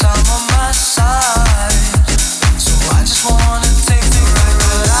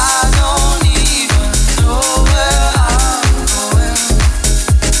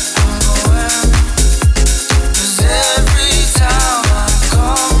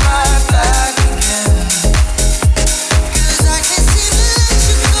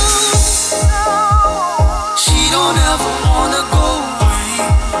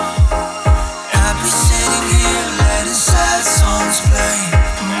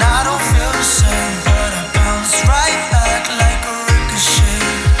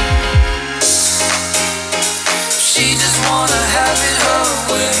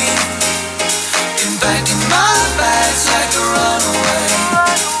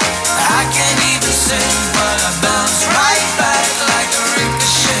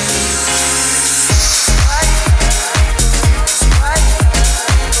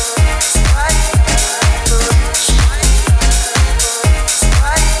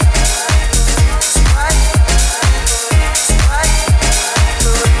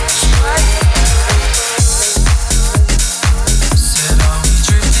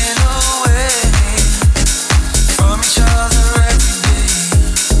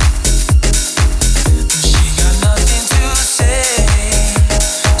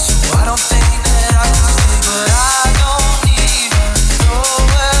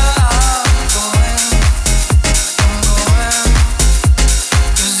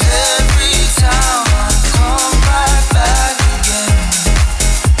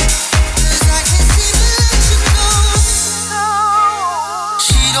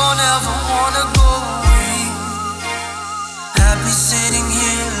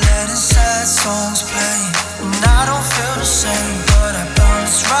 songs play, and I don't feel the same, but I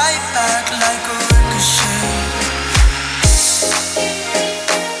bounce right back like a ricochet.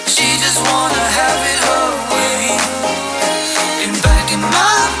 She just wanna have it her way, and back in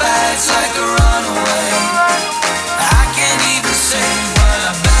my bags like a runaway. I can't even say, but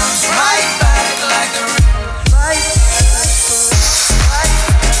I bounce right back like a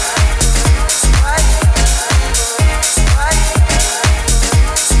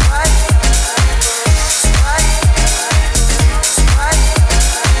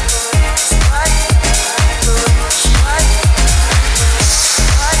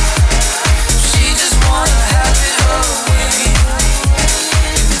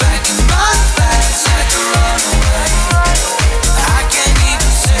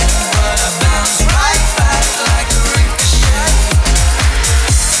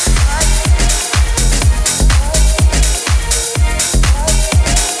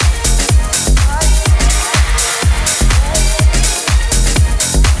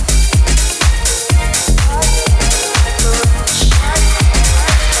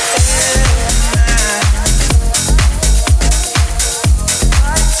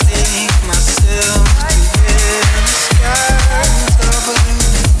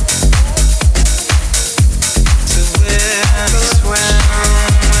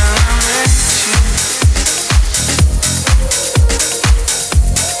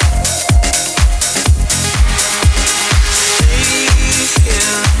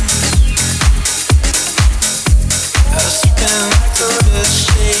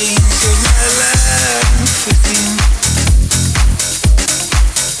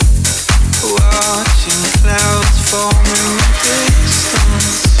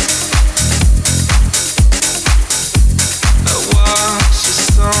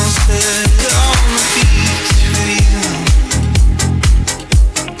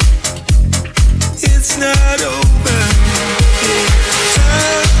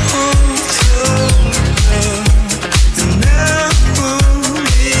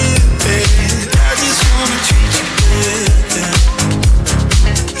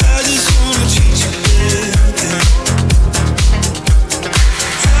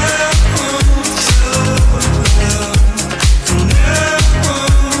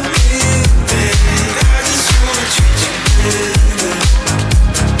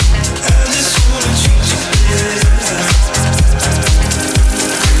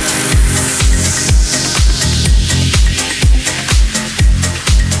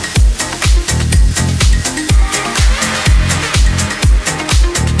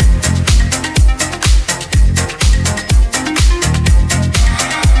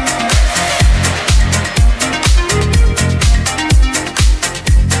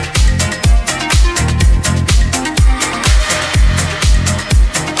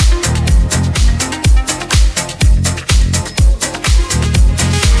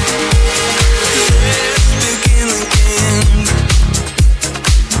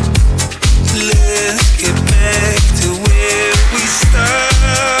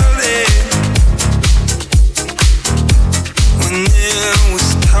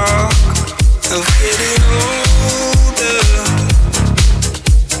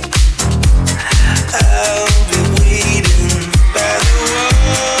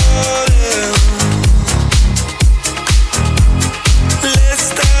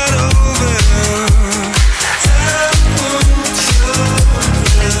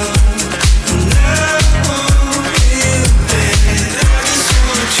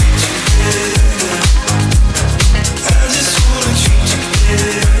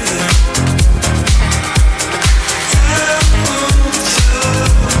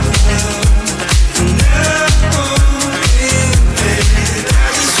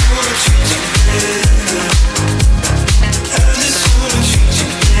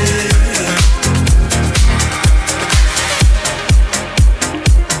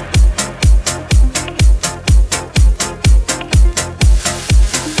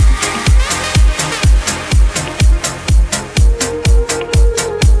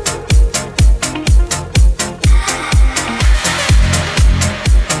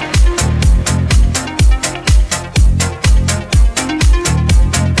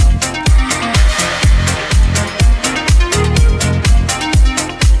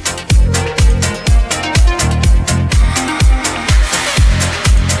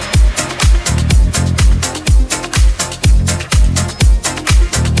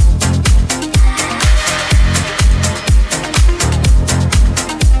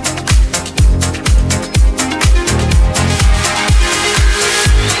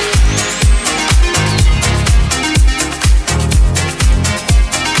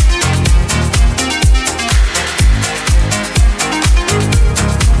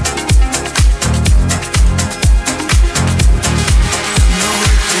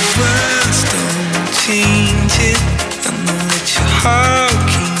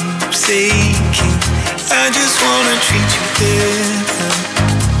I just wanna treat you better.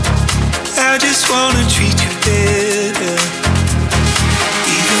 I just wanna treat you better.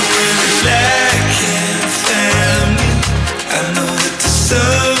 Even when we're lacking family, I know that the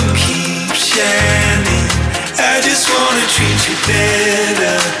sun keeps shining. I just wanna treat you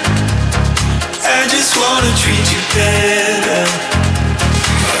better. I just wanna treat you better.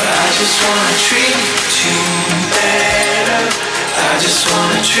 I just wanna treat you better. I just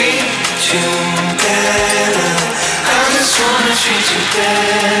wanna treat you better. I just wanna treat you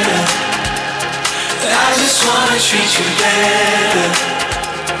better. I just wanna treat you better.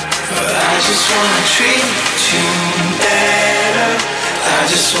 I just wanna treat you better. I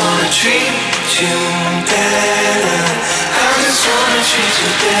just wanna treat you better. I just wanna treat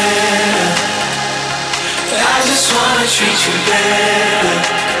you better. I just wanna treat you better.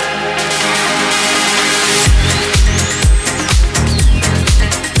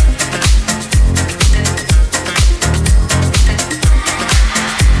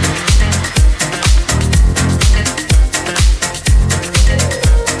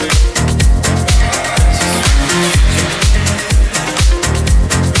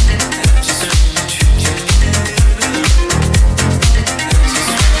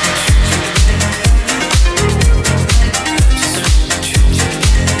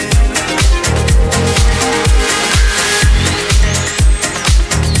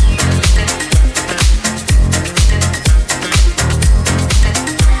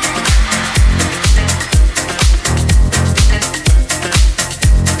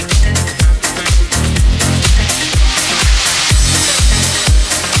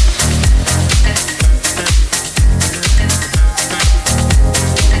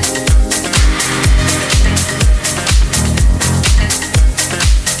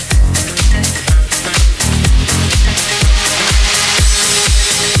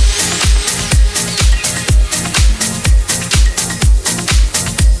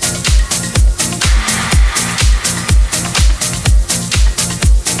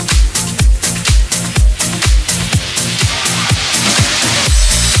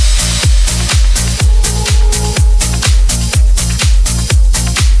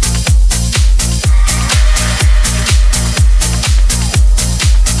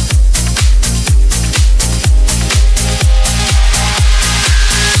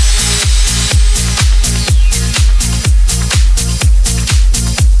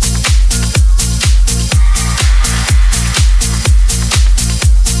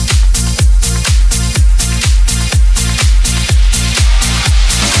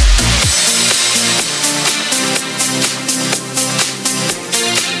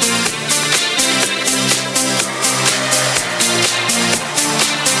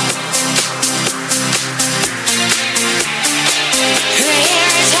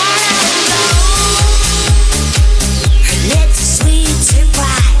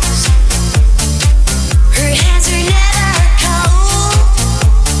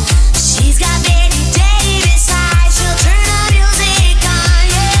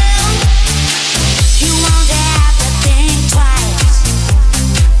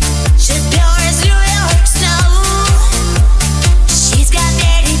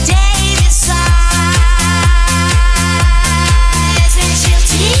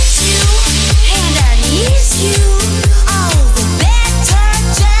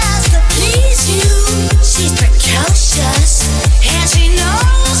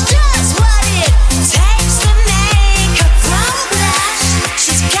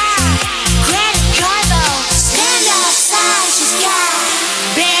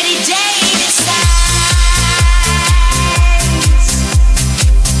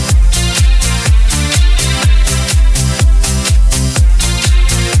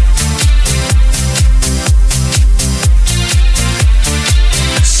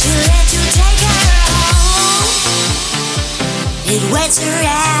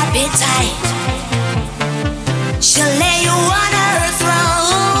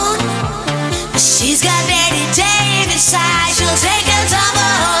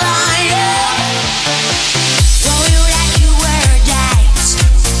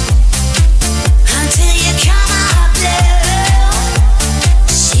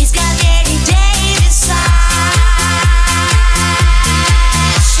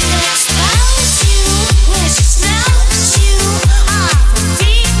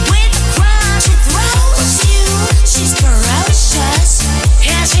 With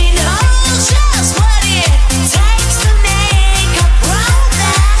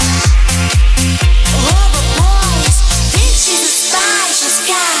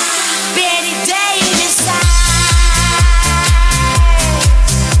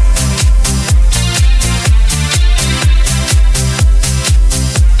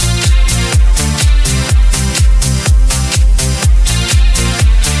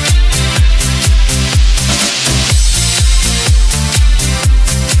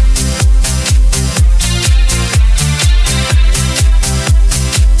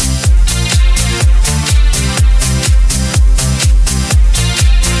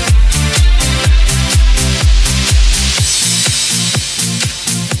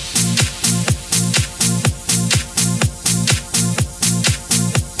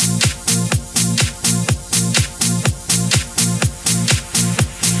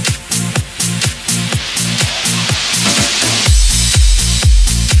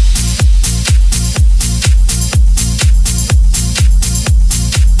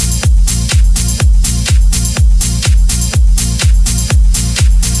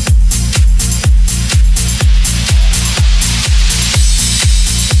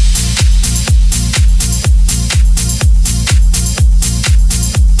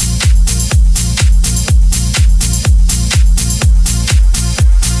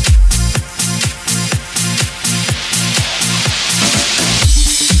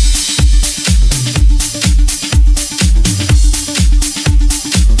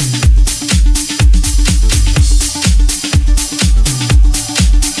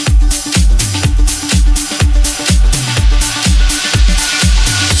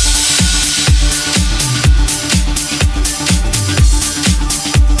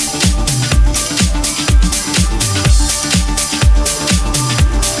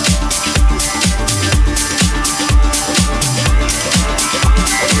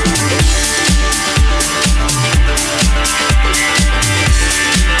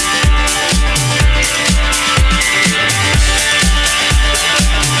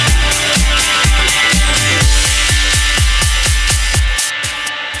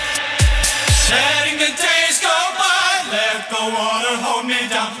Letting the days go by, let the water hold me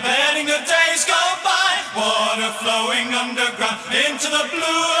down. Letting the days go by, water flowing underground into the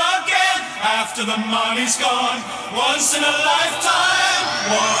blue again. After the money's gone, once in a lifetime,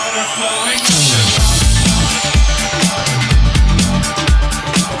 water flowing underground.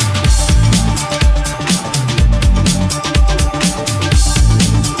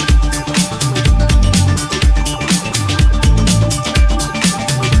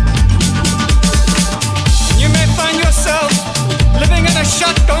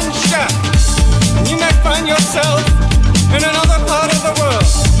 Shotgun shack. And you may find yourself in another part of the world.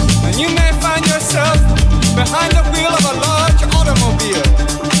 And you may find yourself behind the wheel of a large automobile.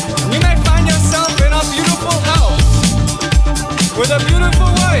 And you may find yourself in a beautiful house with a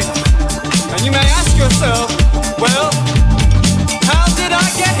beautiful wife. And you may ask yourself, well, how did I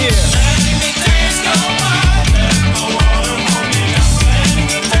get here? Letting the days go by, let the water hold me down. Letting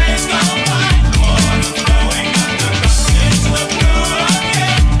the days go by, water flowing underground into the blue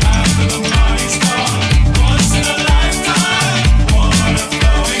again. After the money's gone, once in a lifetime, water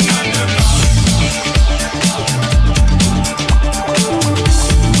flowing underground.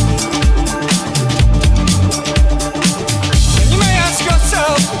 And you may ask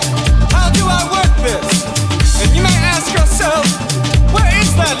yourself, how do I work this? And you may ask yourself, where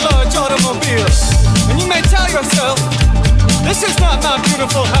is that large automobile? And you may tell yourself, this is not my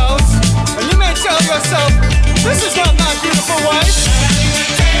beautiful house. And you may tell yourself, this is not my beautiful wife. Letting the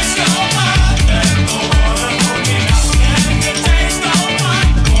days go by, let the water hold me down. Letting the days go by,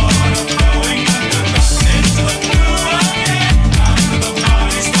 water flowing underground into the blue again. After the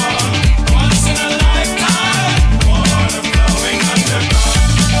money's gone, once in a lifetime, water flowing underground.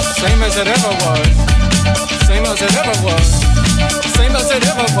 Same as it ever was. Same as it ever was. Same as it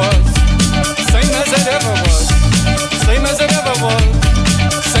ever was. Same as it ever was. Same as it ever was.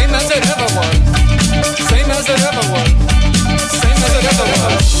 Same as it ever was. Same as it ever was. Same as it ever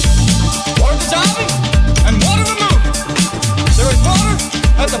was. Water dissolving and water removing. There is water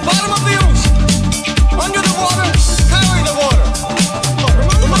at the bottom of the ocean. Under the water, carry the water.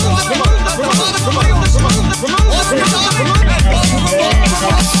 Remove the water at the bottom of the ocean. Water dissolving and water removing.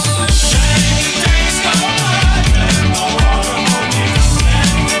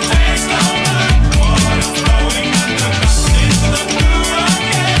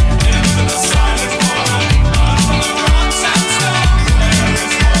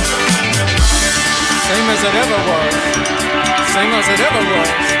 Same as it ever was. Same as it ever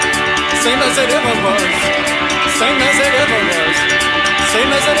was. Same as it ever was. Same as it ever was.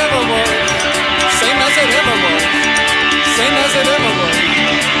 Same as it ever was. Same as it ever was. Same as it ever was. Same as it ever was.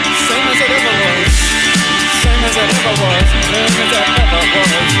 Same as it ever was. Same as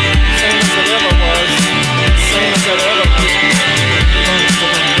it ever was. Same as it ever was. Same as it ever was.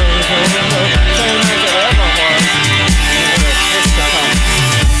 Same as it ever was.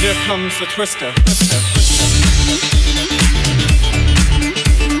 Here comes the twister.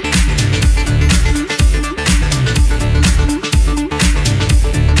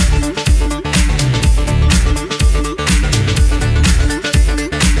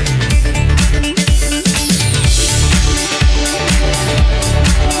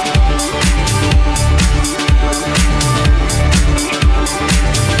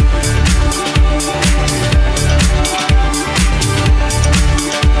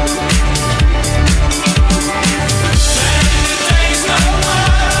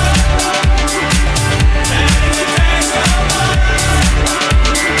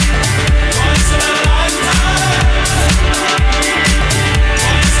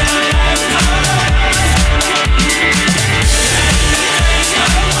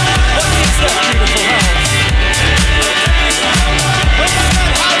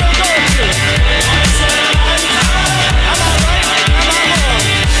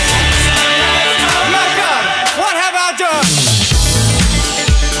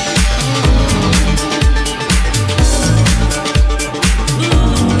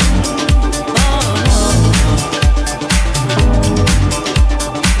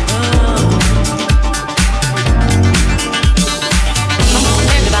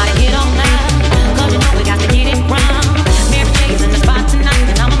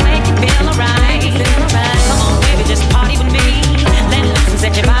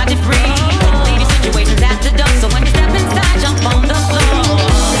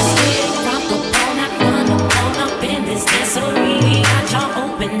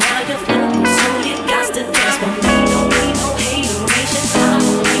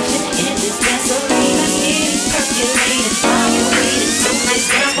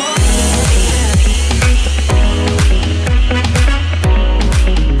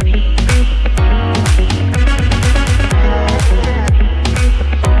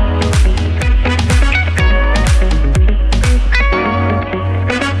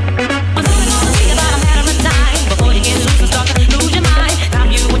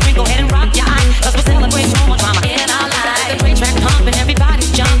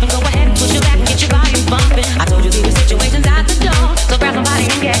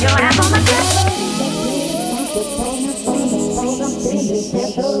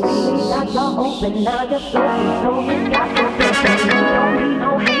 door open, now you're flowing, so you got to feel that you don't need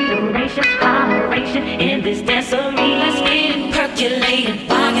no hateration, holleration in this dancery. Let's get it percolating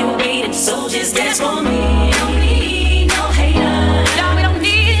while you're waiting, so just dance for me. Don't need no haters. No, we don't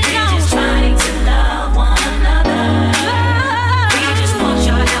need no. We're just trying to love one another. We just want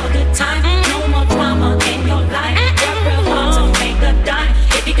y'all to have a good time. No more drama in your life. Work real hard to make a dime.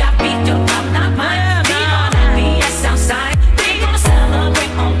 If you got beef, your problem not mine. We all happy yes outside. We gonna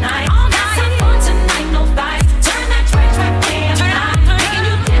celebrate all night. Let's have fun tonight, no fights. Turn that track way up high, making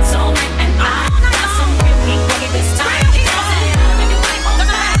you dance all night and I got some real heat for you this time. Make it like all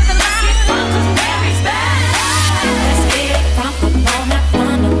night. Let's get fun 'cause Mary's back. Let's get it from all that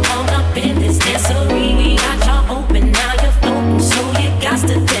fun all up in this dancery. We got y'all open, now you're floating, so you got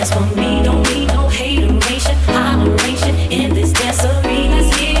to dance for me. Don't need no hateration, holleration in this dancery. Let's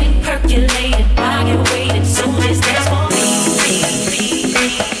get it percolated while you're waiting, so just dance for me.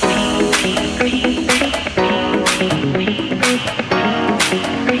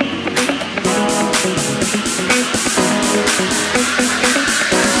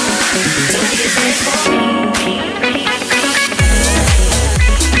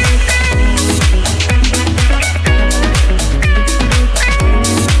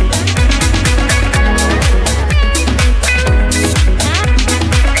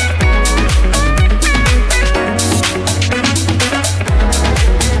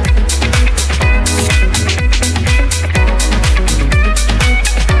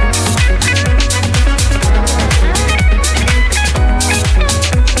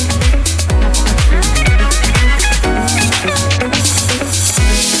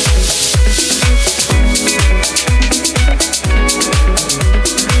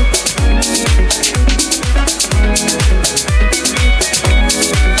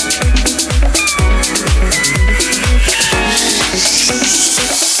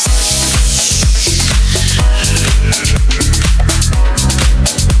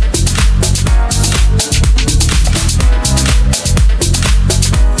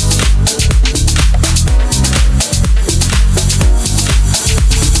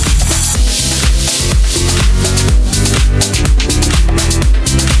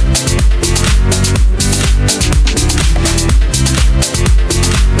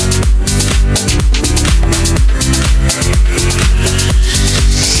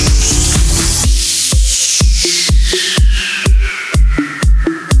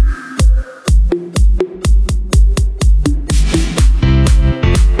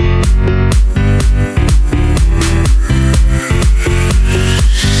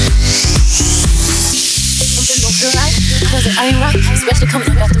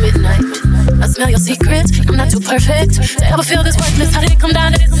 Perfect. To ever feel this worthless, how did it come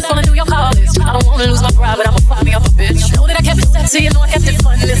down to this? I'm gonna do your call list. I don't wanna lose my pride, but I'ma fuck me up a bitch. Know that I kept it sexy, you know I kept it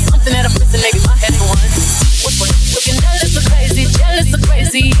fun. There's something that I'm missing, maybe my head won. Looking jealous or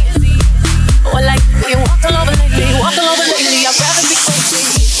crazy. Or like when you walked all over lately, I'd rather be crazy.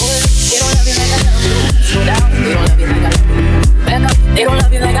 They don't love you like I love you. Slow down, they don't love you like I love you. Back up, they don't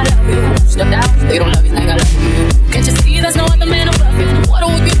love you like I love you. Step down, they don't love you like I love you. Can't you see there's no other man above you? What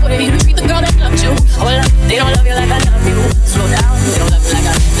would be way to treat the girl that loved you? Hold up, they don't love you like I love you. Slow down, they don't love you like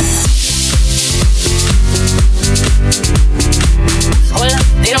I love you. Hold up,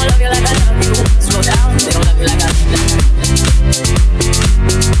 they don't love you like I love you. Slow down, they don't love you like I love you.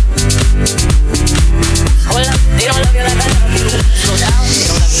 Hold up, they don't love you like I love you. Slow down, they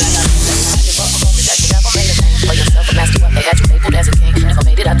don't love you like I love you. For a moment that you never made a thing for yourself, a master what they had you labeled as a king. Never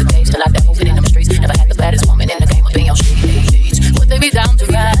made it out the cage till I demoed it in them streets. Never had the baddest woman in the game up in your streets. Would they be down to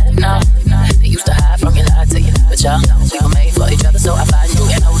ride now? They used to hide from you, lie to you, but y'all know we were made for each other, so I find you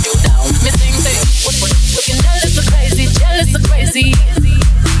and hold you down. Missing things, looking jealous or crazy.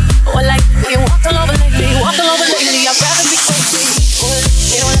 Or like when you walked all over lately, I'd rather be crazy.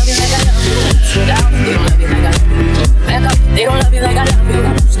 They don't love you like I love you. Slow down, they don't love you like I love you. Back up, they don't love you like I love you.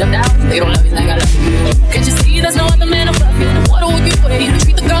 Step down, they don't love you like I love you. Can't you see there's no other man above you? What would be way to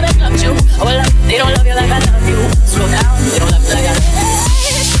treat the girl that loved you? Oh, well, they don't love you like I love you. Slow down, they don't love you like I love you.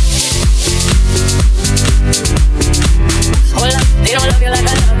 Oh, well, they don't love you like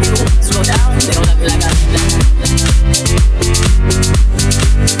I love you. Slow down, they don't love you like I love you.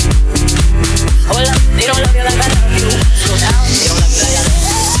 Oh, well, they don't love you like I love you. Slow down, they don't love you like I love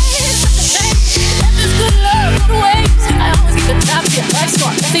you. It's such a shame, let this good love go to waste. I always keep the top tip, right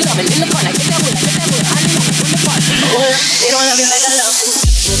smart. They love it in the corner, get that wood, I need to from the party. Oh, they don't love you like I love you.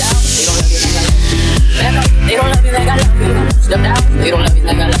 Slow down, they don't love you like I love you. Back up, they don't love you like I love you. Step down, they don't love you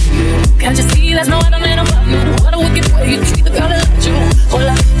like I love you. Can't you see there's no other man above you? What a wicked way you treat the girl that loves you. Hold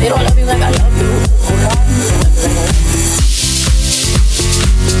up, they don't love you like I love you. Hold on, they don't love you like I love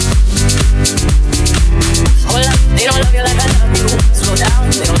you.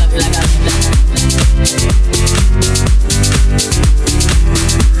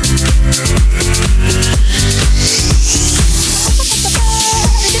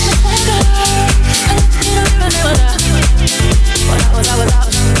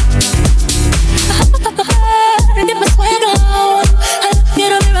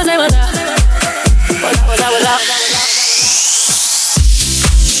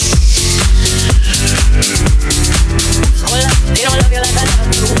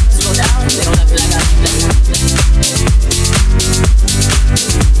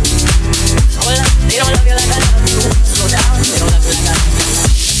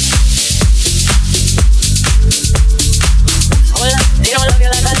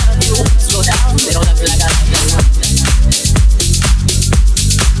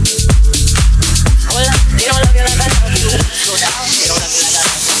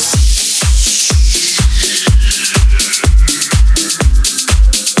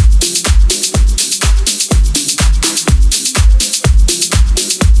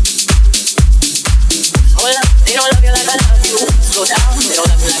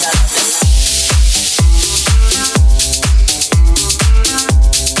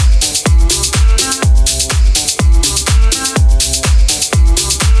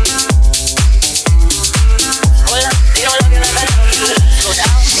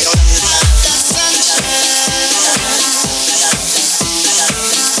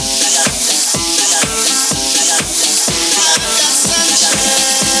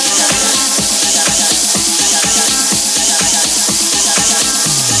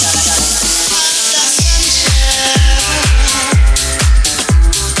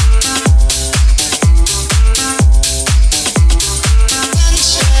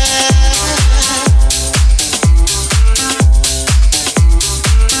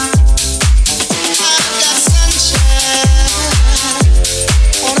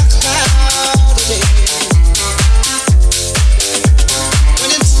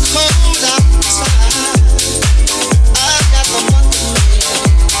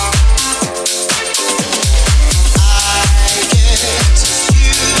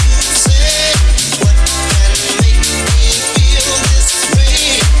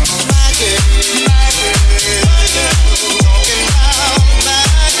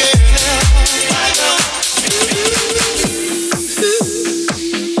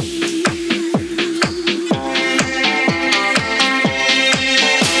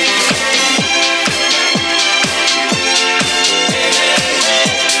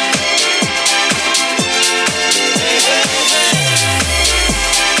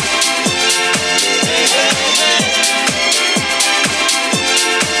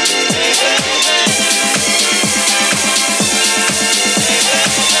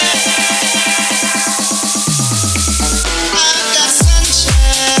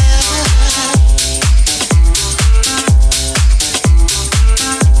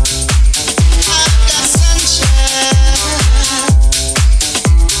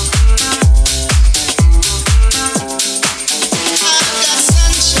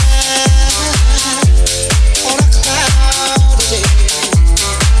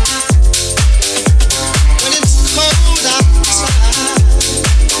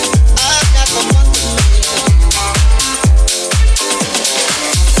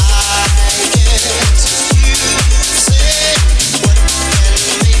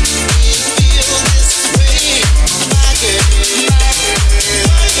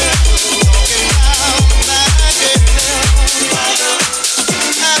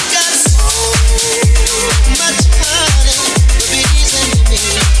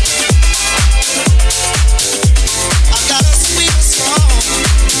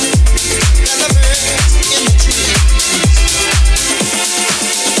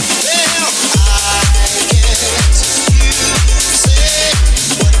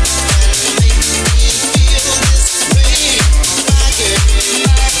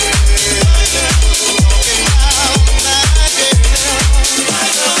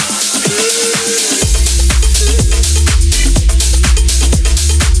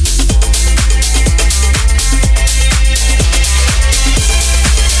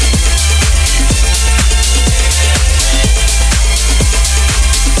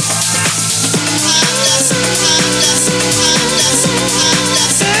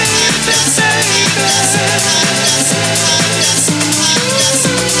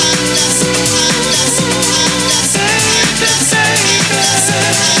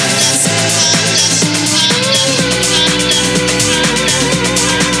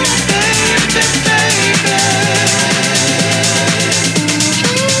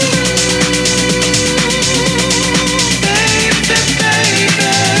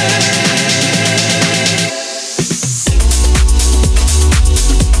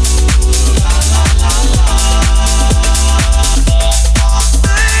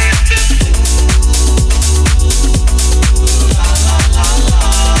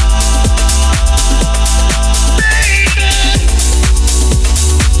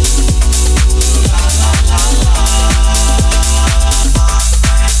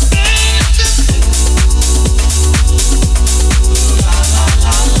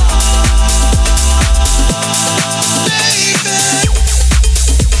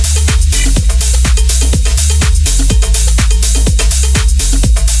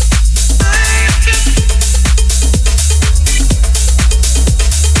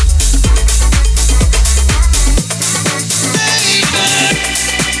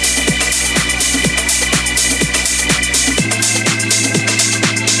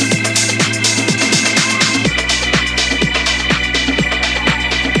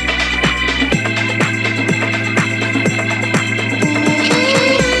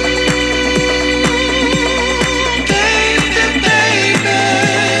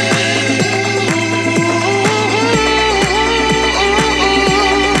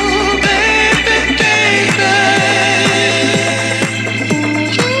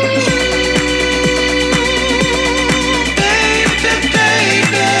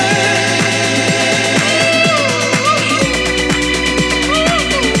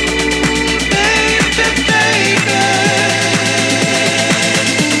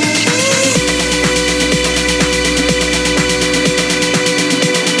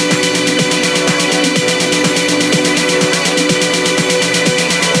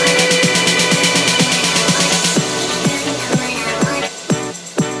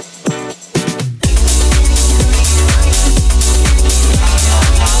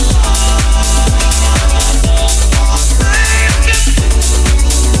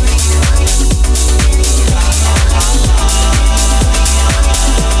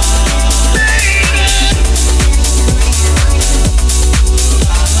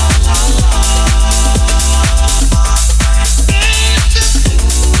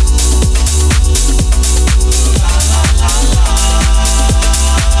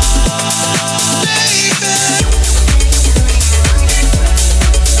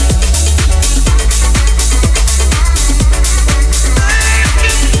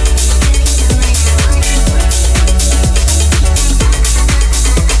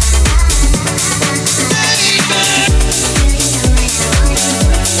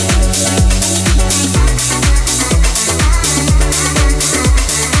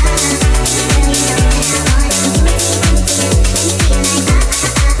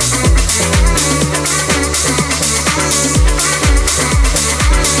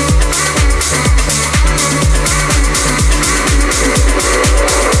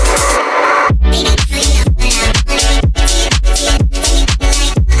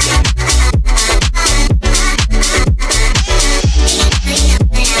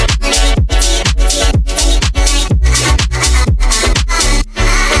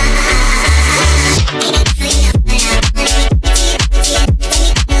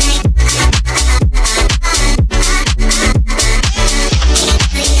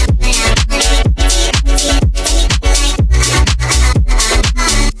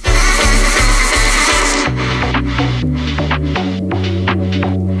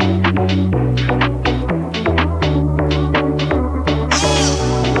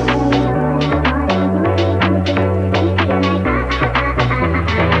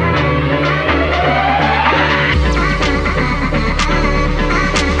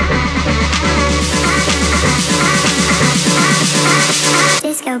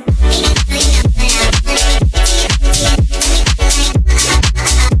 Kaleidoscope.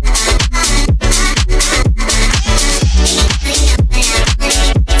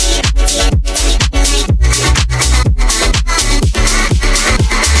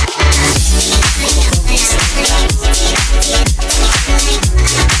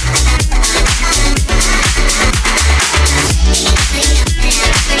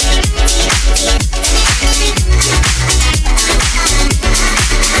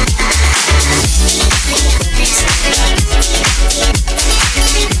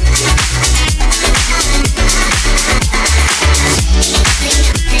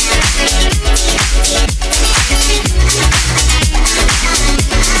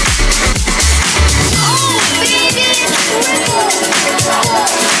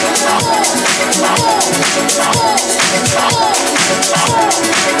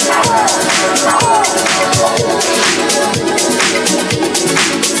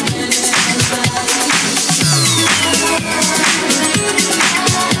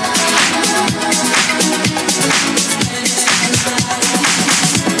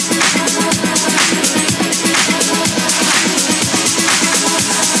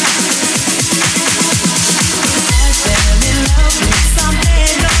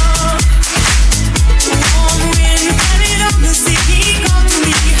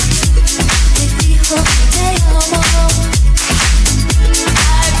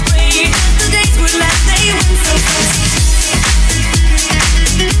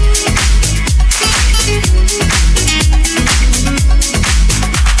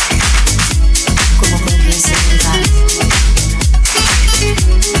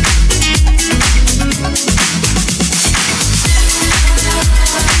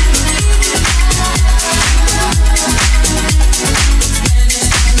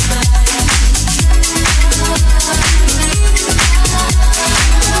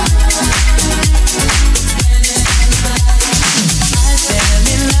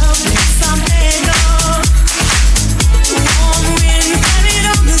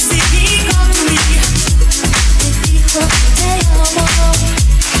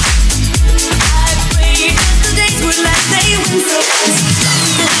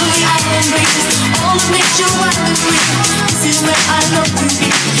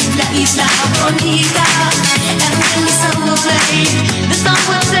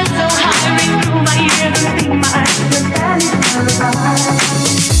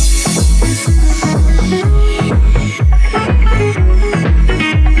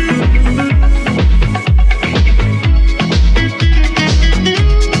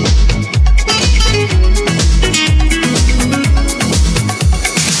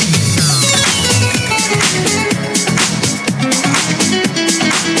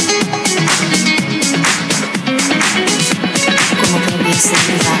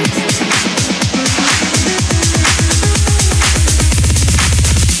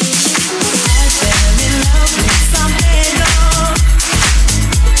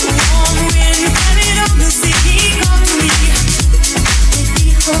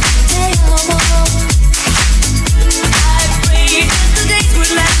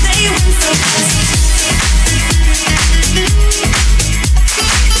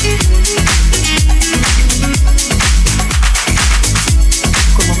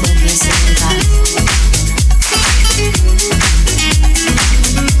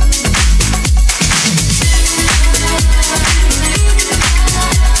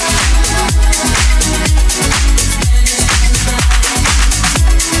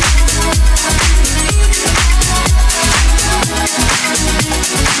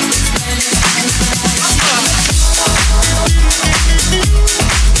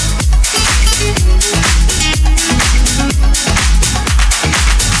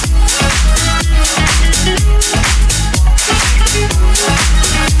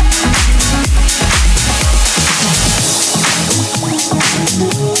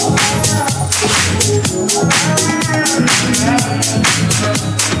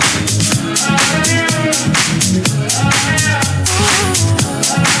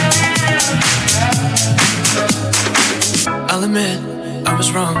 I'll admit I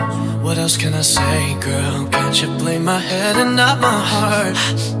was wrong. What else can I say, girl? Can't you blame my head and not my heart?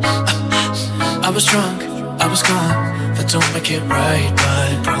 I was drunk, I was gone. That don't make it right, but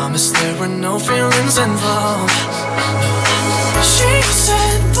I promise there were no feelings involved. She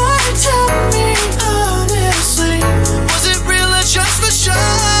said, boy, tell me honestly, was it real or just for show?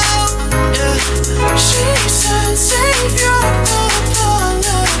 Yeah. She said, save your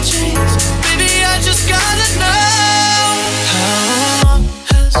apologies. Baby, I just gotta know. How long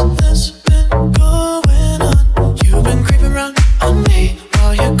has this been going on? You've been creeping around on me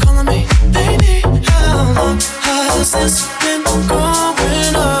while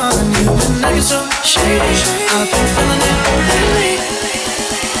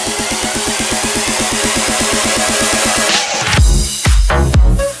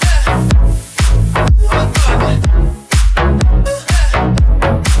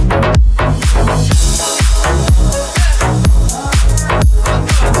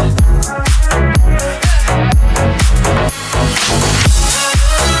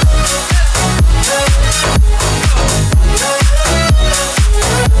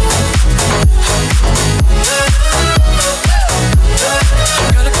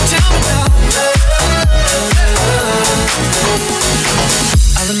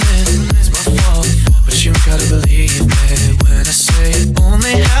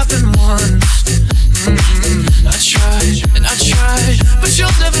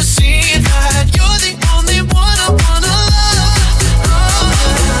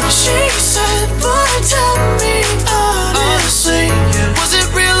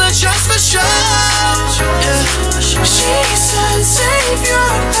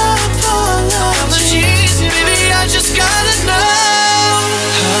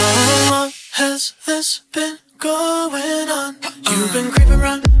has this been going on? You've been creeping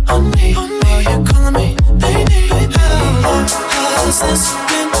around on me while you're calling me baby. How has this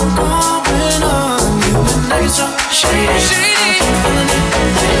been going on? You've been acting so shady. I've been feeling it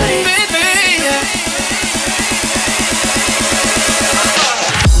lately, baby. Yeah.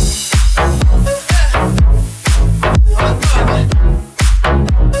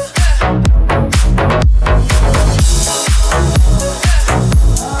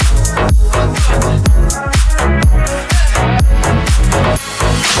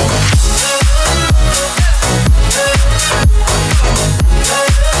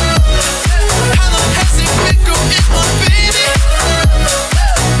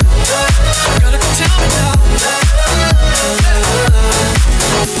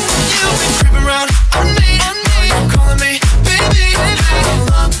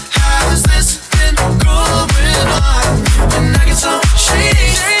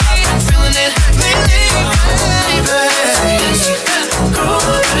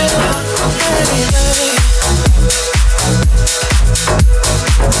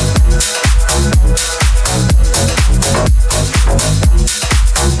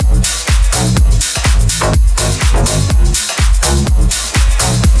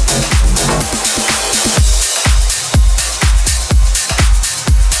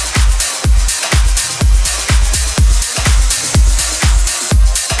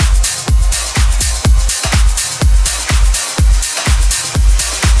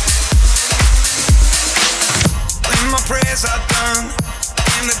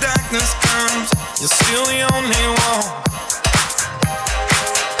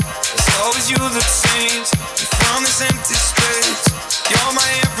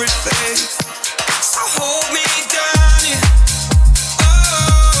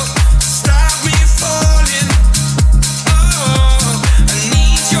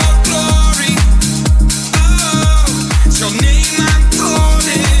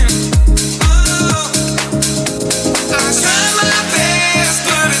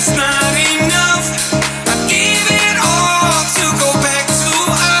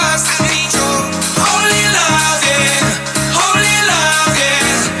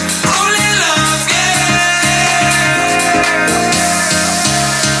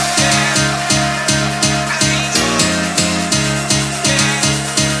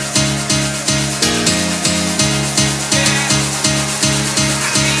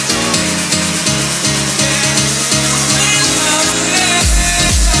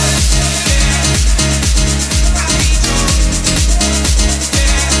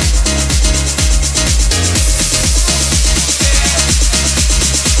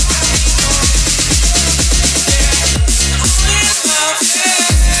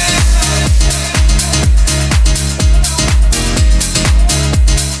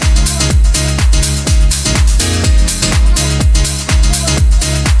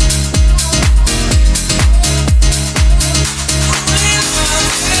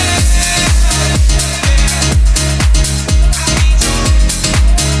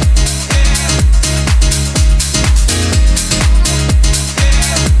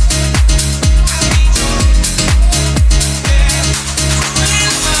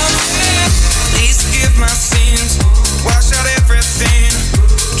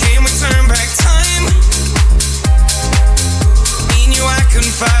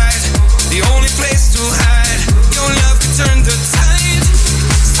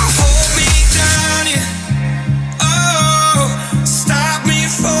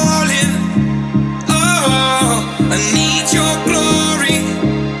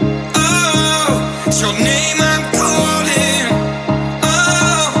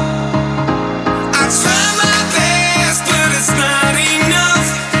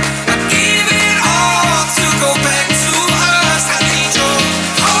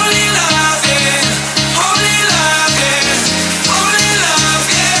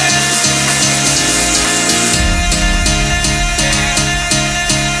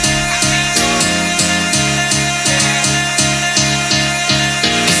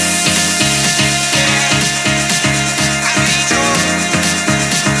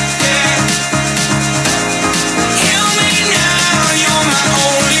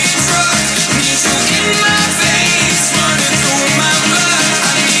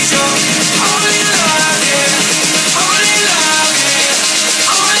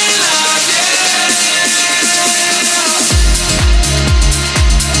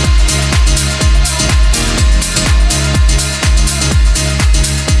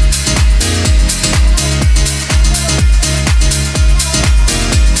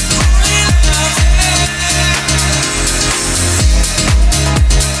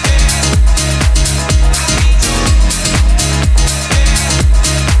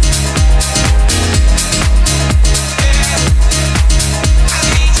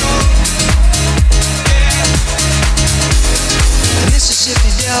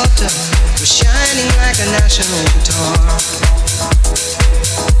 Mississippi Delta was shining like a national guitar.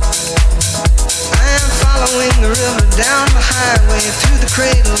 I am following the river down the highway through the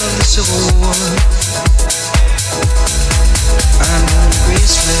cradle of the Civil War. I'm going to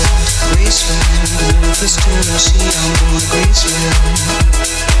Graceland, Graceland, Memphis, Tennessee. I'm going to Graceland.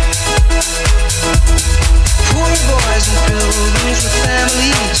 Poor boys and pilgrims with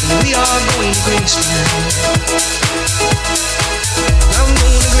families, and we are going to Graceland. I'm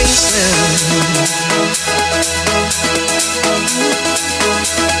going to Graceland.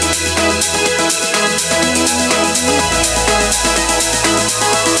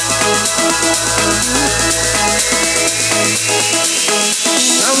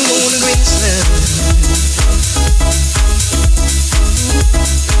 I'm going to Graceland.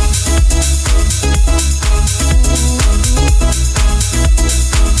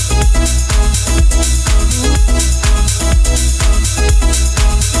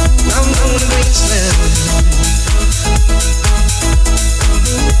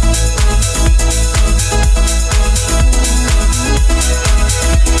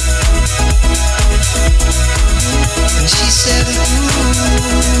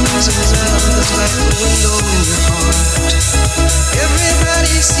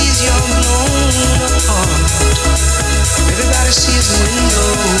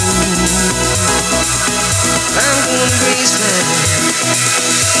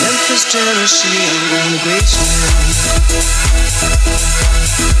 Tennessee, I'm going to Graceland.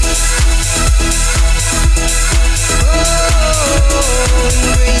 Oh,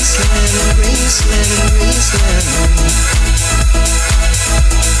 Graceland, Graceland, Graceland.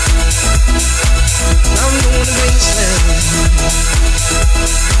 I'm going to Graceland.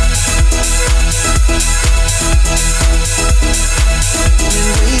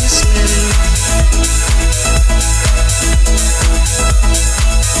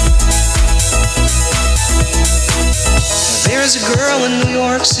 There's a girl in New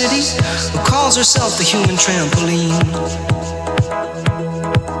York City who calls herself the human trampoline.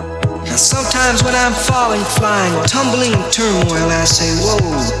 And sometimes when I'm falling, flying, tumbling in turmoil, I say, whoa,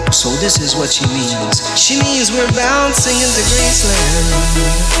 so this is what she means. She means we're bouncing into Graceland.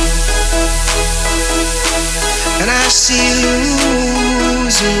 And I see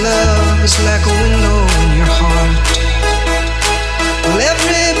losing love is like a window in your heart. Well,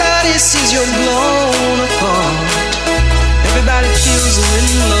 everybody sees you're blown apart. Everybody feels the wind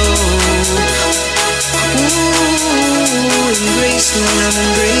blow. Ooh, in Graceland, in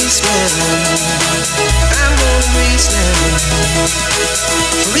Graceland. I'm going to Graceland.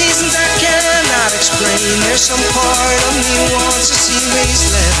 For reasons I cannot explain, there's some part of me wants to see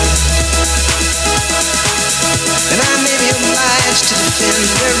Graceland. And I may be obliged to defend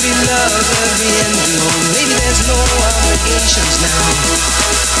every love, every ending. Maybe there's no obligations now.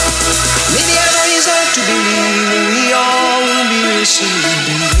 Maybe I have a reason to believe we all will be received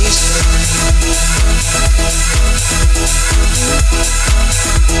in Graceland.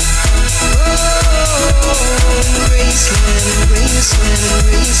 Oh, Graceland, Graceland,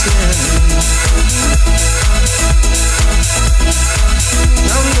 Graceland.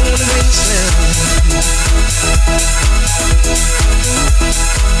 I'm going to Graceland.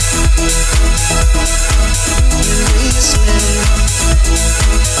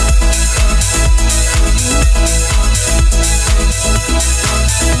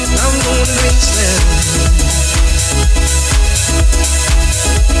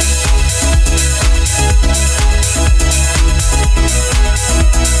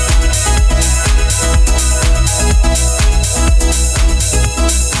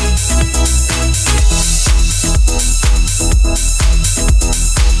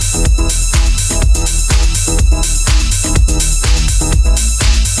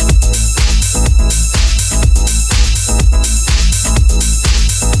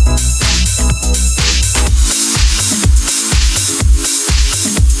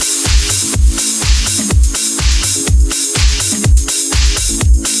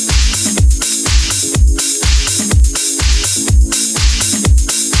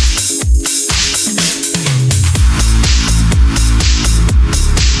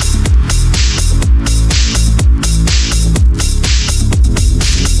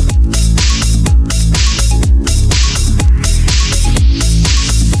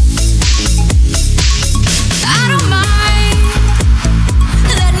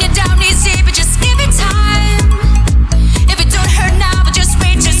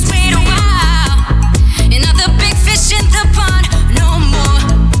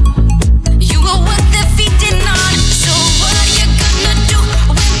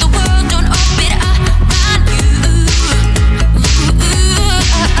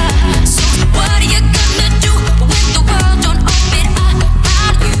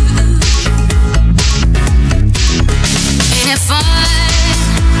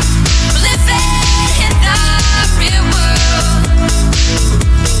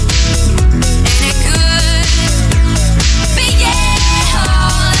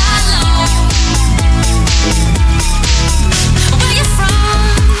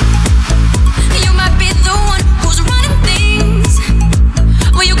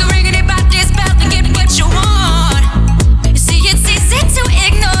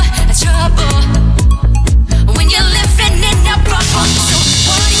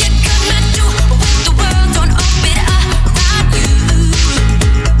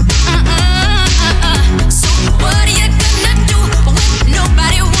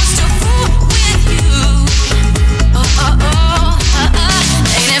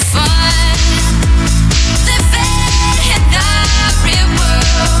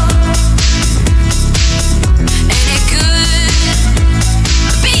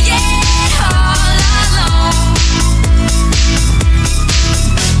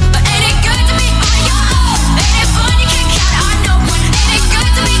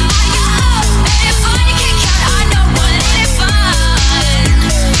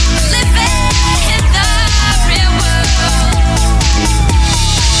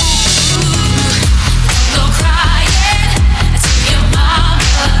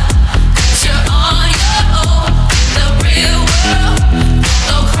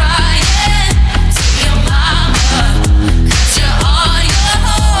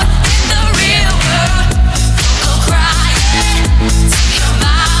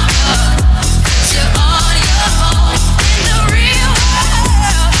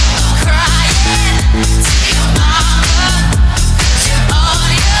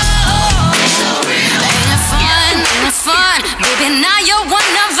 you're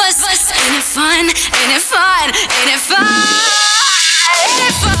one of us. Ain't it fun? Ain't it fun? Ain't it fun? Ain't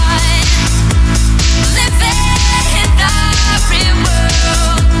it fun? Living in the real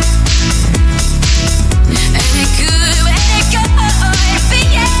world. Ain't it good? Ain't it good?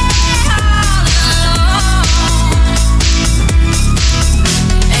 Being all alone.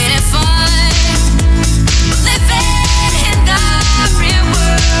 Ain't it fun? Living in the real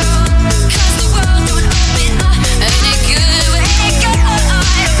world. 'Cause the world don't open up. Ain't it good? Ain't it good?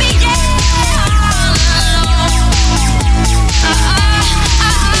 Being all alone.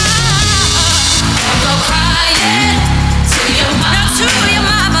 Don't go crying to your mama. To your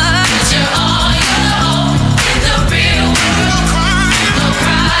mama. 'Cause you're on your own in the real world. Don't go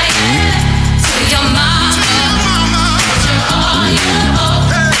crying to your mama. 'Cause you're on your own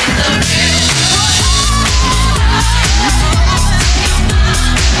in the real world.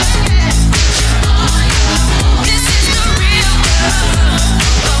 This is the real world.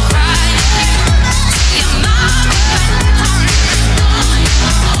 Don't go crying to your mama.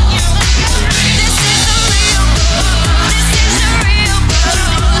 This is the real world. This is the real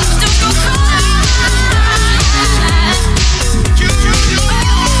world. Don't go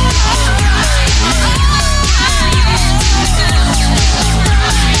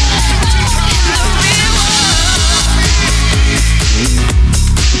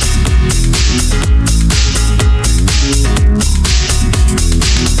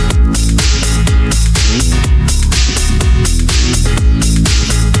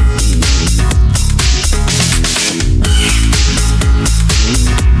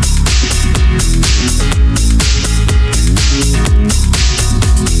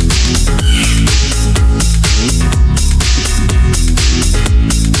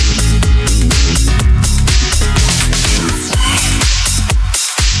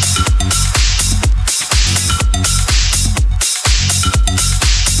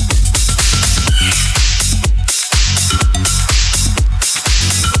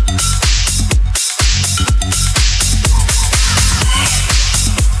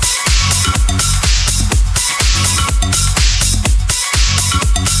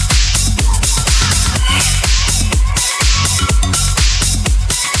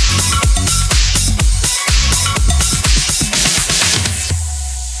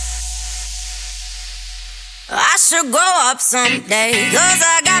I should grow up someday, 'cause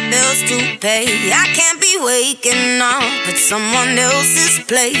I got bills to pay. I can't be waking up at someone else's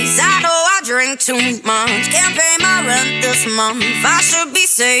place. I know I drink too much, can't pay my rent this month. I should be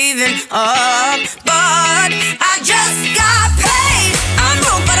saving up, but I just got paid. I'm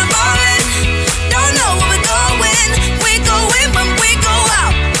broke, but I'm ballin'. Don't know where we're going. We go in when we go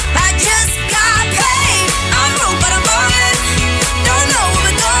out. I just got paid. I'm broke, but I'm ballin'. Don't know where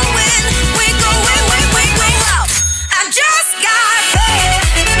we're going. We go in when we go out. I just got paid.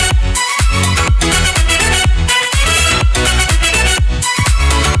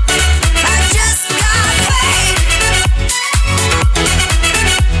 I just got paid.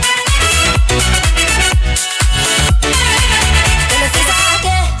 Well, if I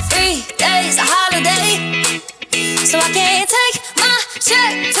get 3 days a holiday, so I can't take my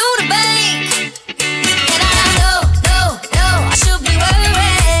check to the bank. And I know, I should be worried,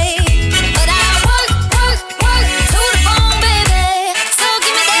 but I work to the bone, baby. So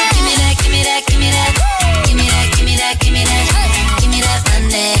give me that, give me that, give me that, give me that, give me that, give me that, give me that, give me that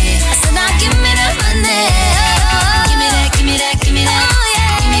money. I said, now give me that money. Give me that, give me that, give me that. Oh yeah,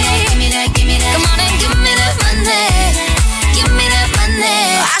 give me that, give me that, give me that. Come on and give me that money. Give me that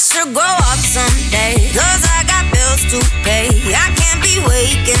money. I should grow up someday, 'cause I got bills to pay. I can't be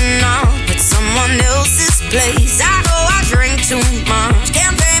waking up at someone else's place. I know I drink too much,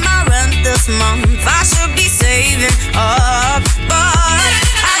 can't pay my rent this month. I should be saving up, but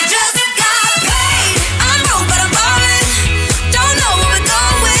I just got paid. I'm broke, but I'm ballin'. Don't know where we're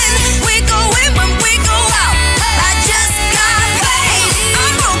going. We go in when we go out. I just got paid.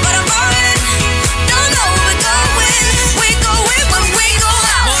 I'm broke, but I'm ballin'. Don't know where we're going. We go in when we go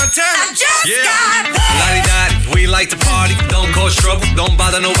out. Montana. I just Yeah. got paid. Lottie-dottie, we like to party. Don't cause trouble, don't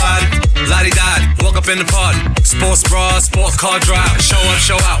bother nobody. Lottie-dottie, walk up in the party. Sports bra, sports car drive. Show up,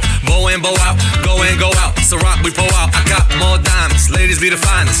 show out. Bow in, bow out. Go in, go out. So rock, we pull out. I got more diamonds. Ladies be the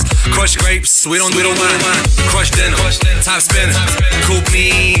finest. Crush grapes, we don't wine. Crush dinner, top spinner. Coupe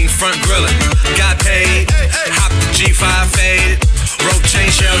me, front griller. Got paid, hop the G5 faded. Rope chain,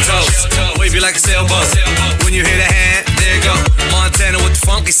 shell toes. Wavy like a sailboat. When you hear the hand, there you go. Montana with the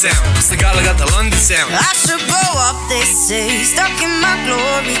funky sound. Sagala got the London sound. I should grow up, they say, stuck in my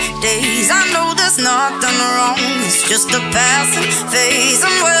glory days. I know there's nothing wrong, it's just a passing phase.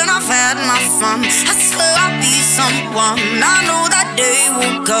 And when I've had my fun, I swear I'll be someone. I know that day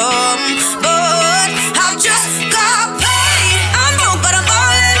come, but I just got paid. I'm broke, but I'm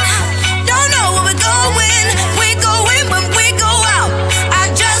falling. Don't know where we're going. We're going when we go out. I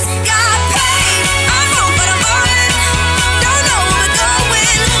just got paid. I'm broke, but I'm falling. Don't know where we're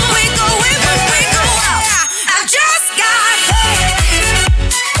going. We're going when we go out. I just got paid.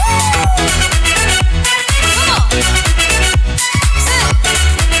 Come on.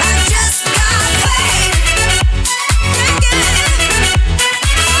 I just got paid.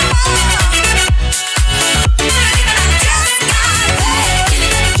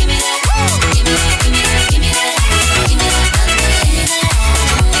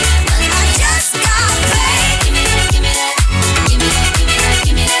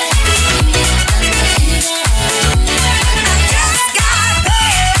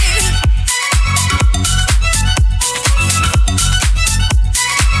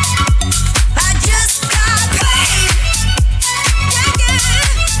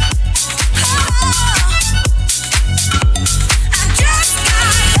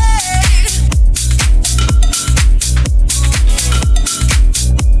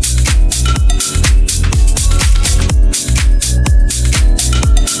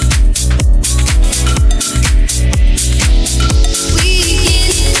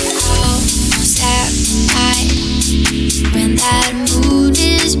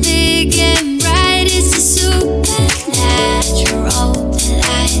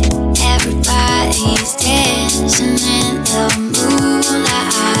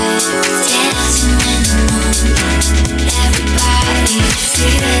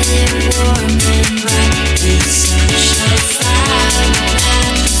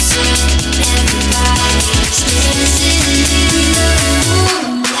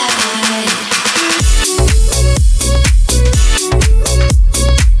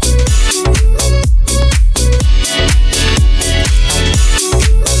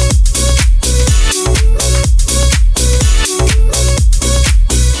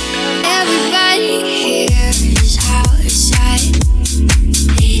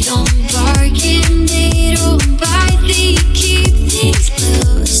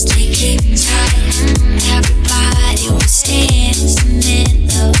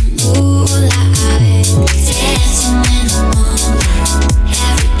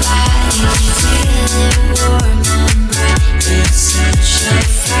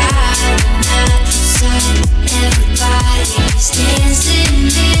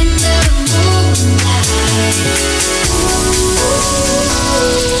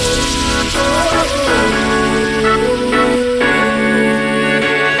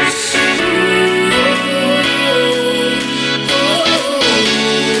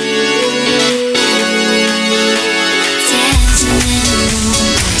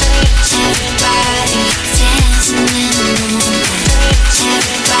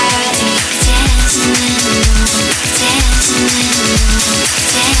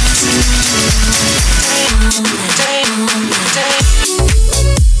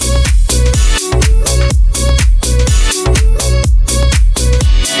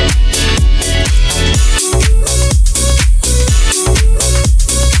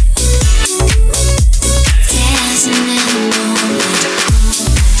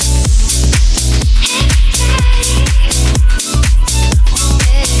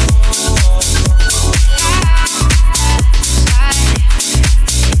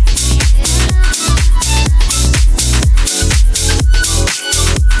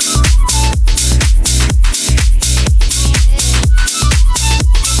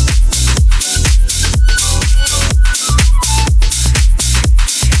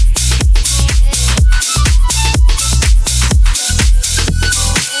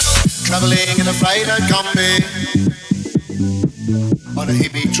 Traveling in a freighter combi on a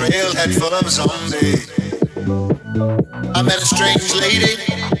hippie trailhead full of zombies. I met a strange lady,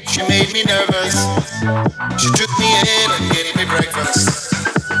 she made me nervous. She took me in and gave me breakfast.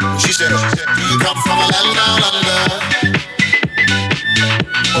 She said, do you come from a land down under,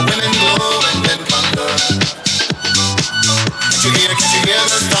 where women glow and men plunder? Can't you hear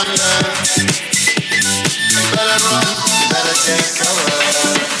the thunder? You better run, you better take cover.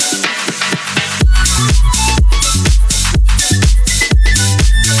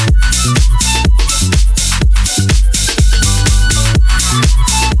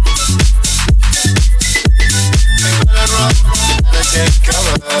 Take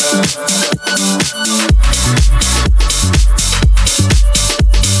cover.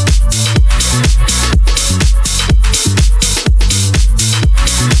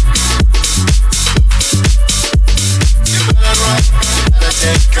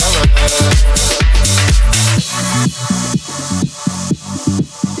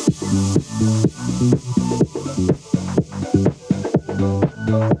 Yeah.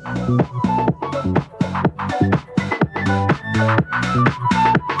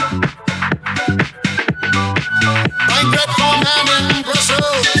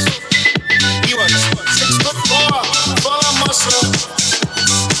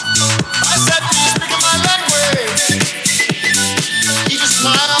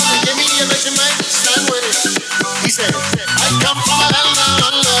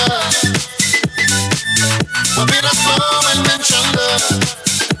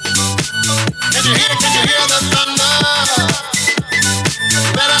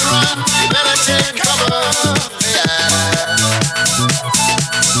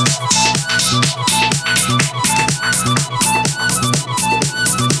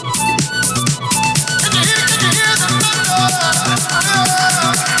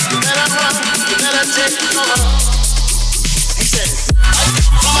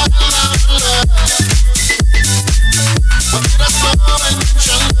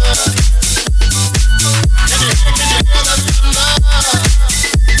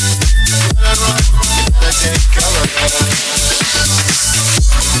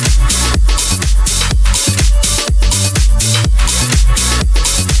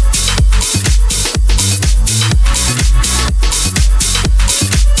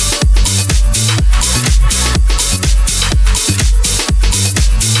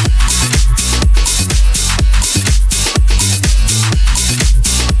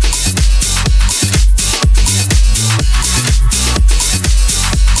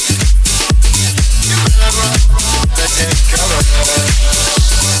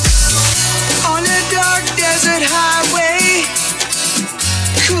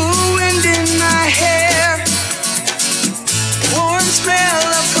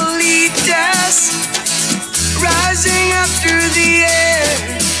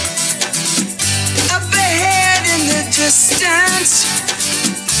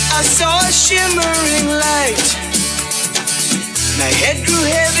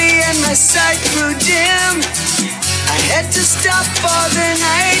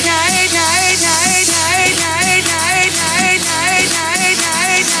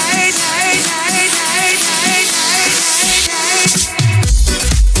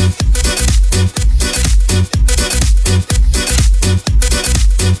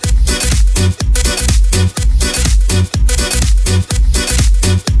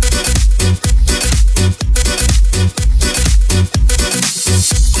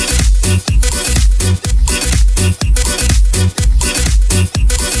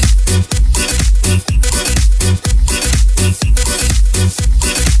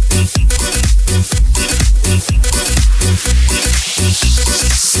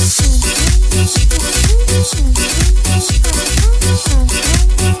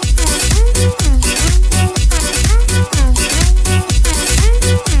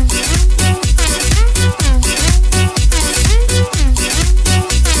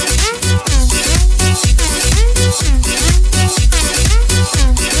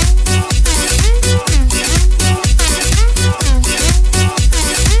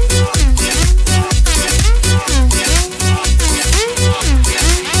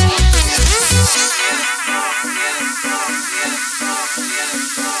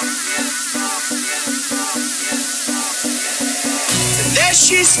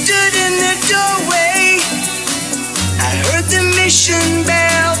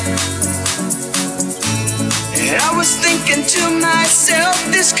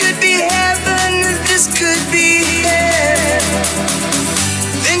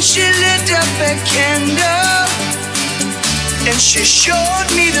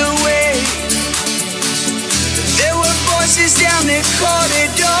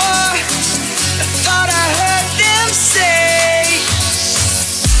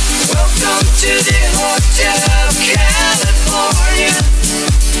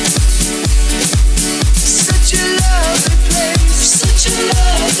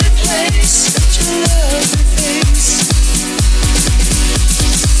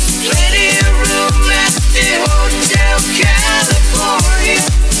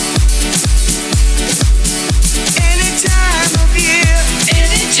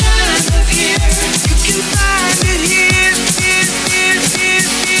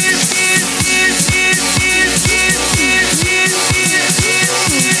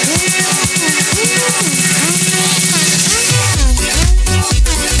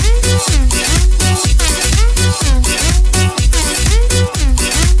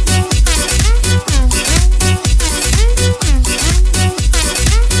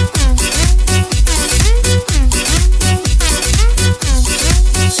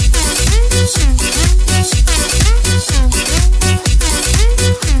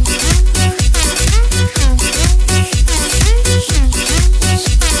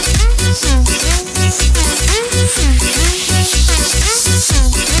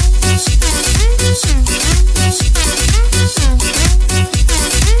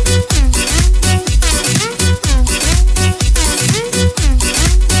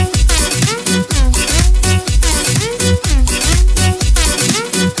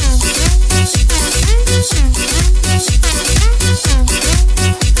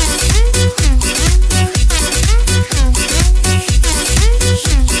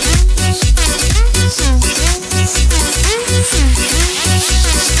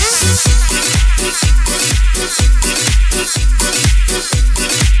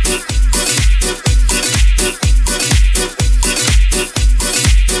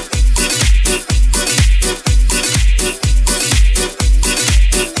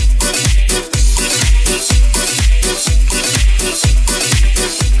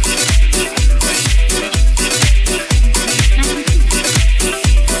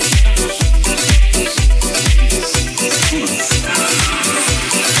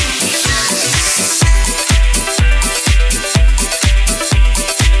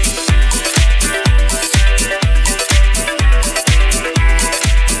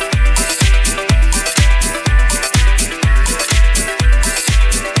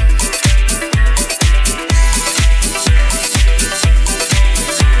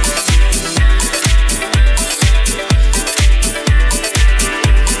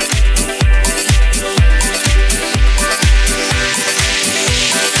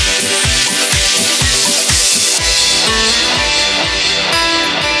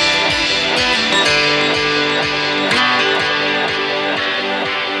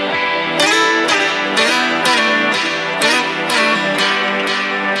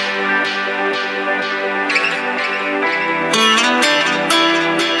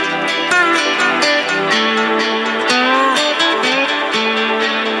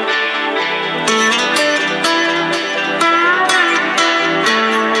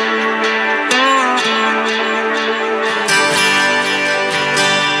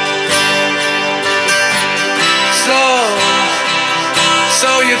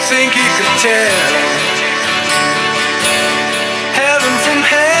 think you could tell heaven from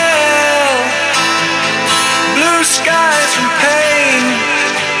hell, blue skies from pain?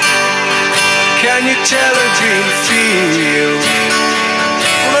 Can you tell a dream feel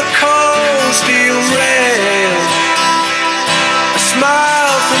on a cold steel rail, a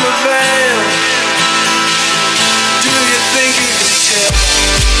smile from a veil? Do you think you could tell?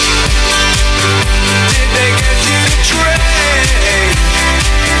 Did they get you to trade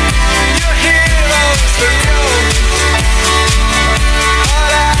your heroes for gold?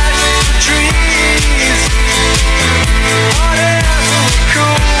 Hot ashes for trees, hot air for a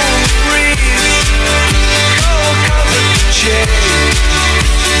cool breeze, cold comfort for change.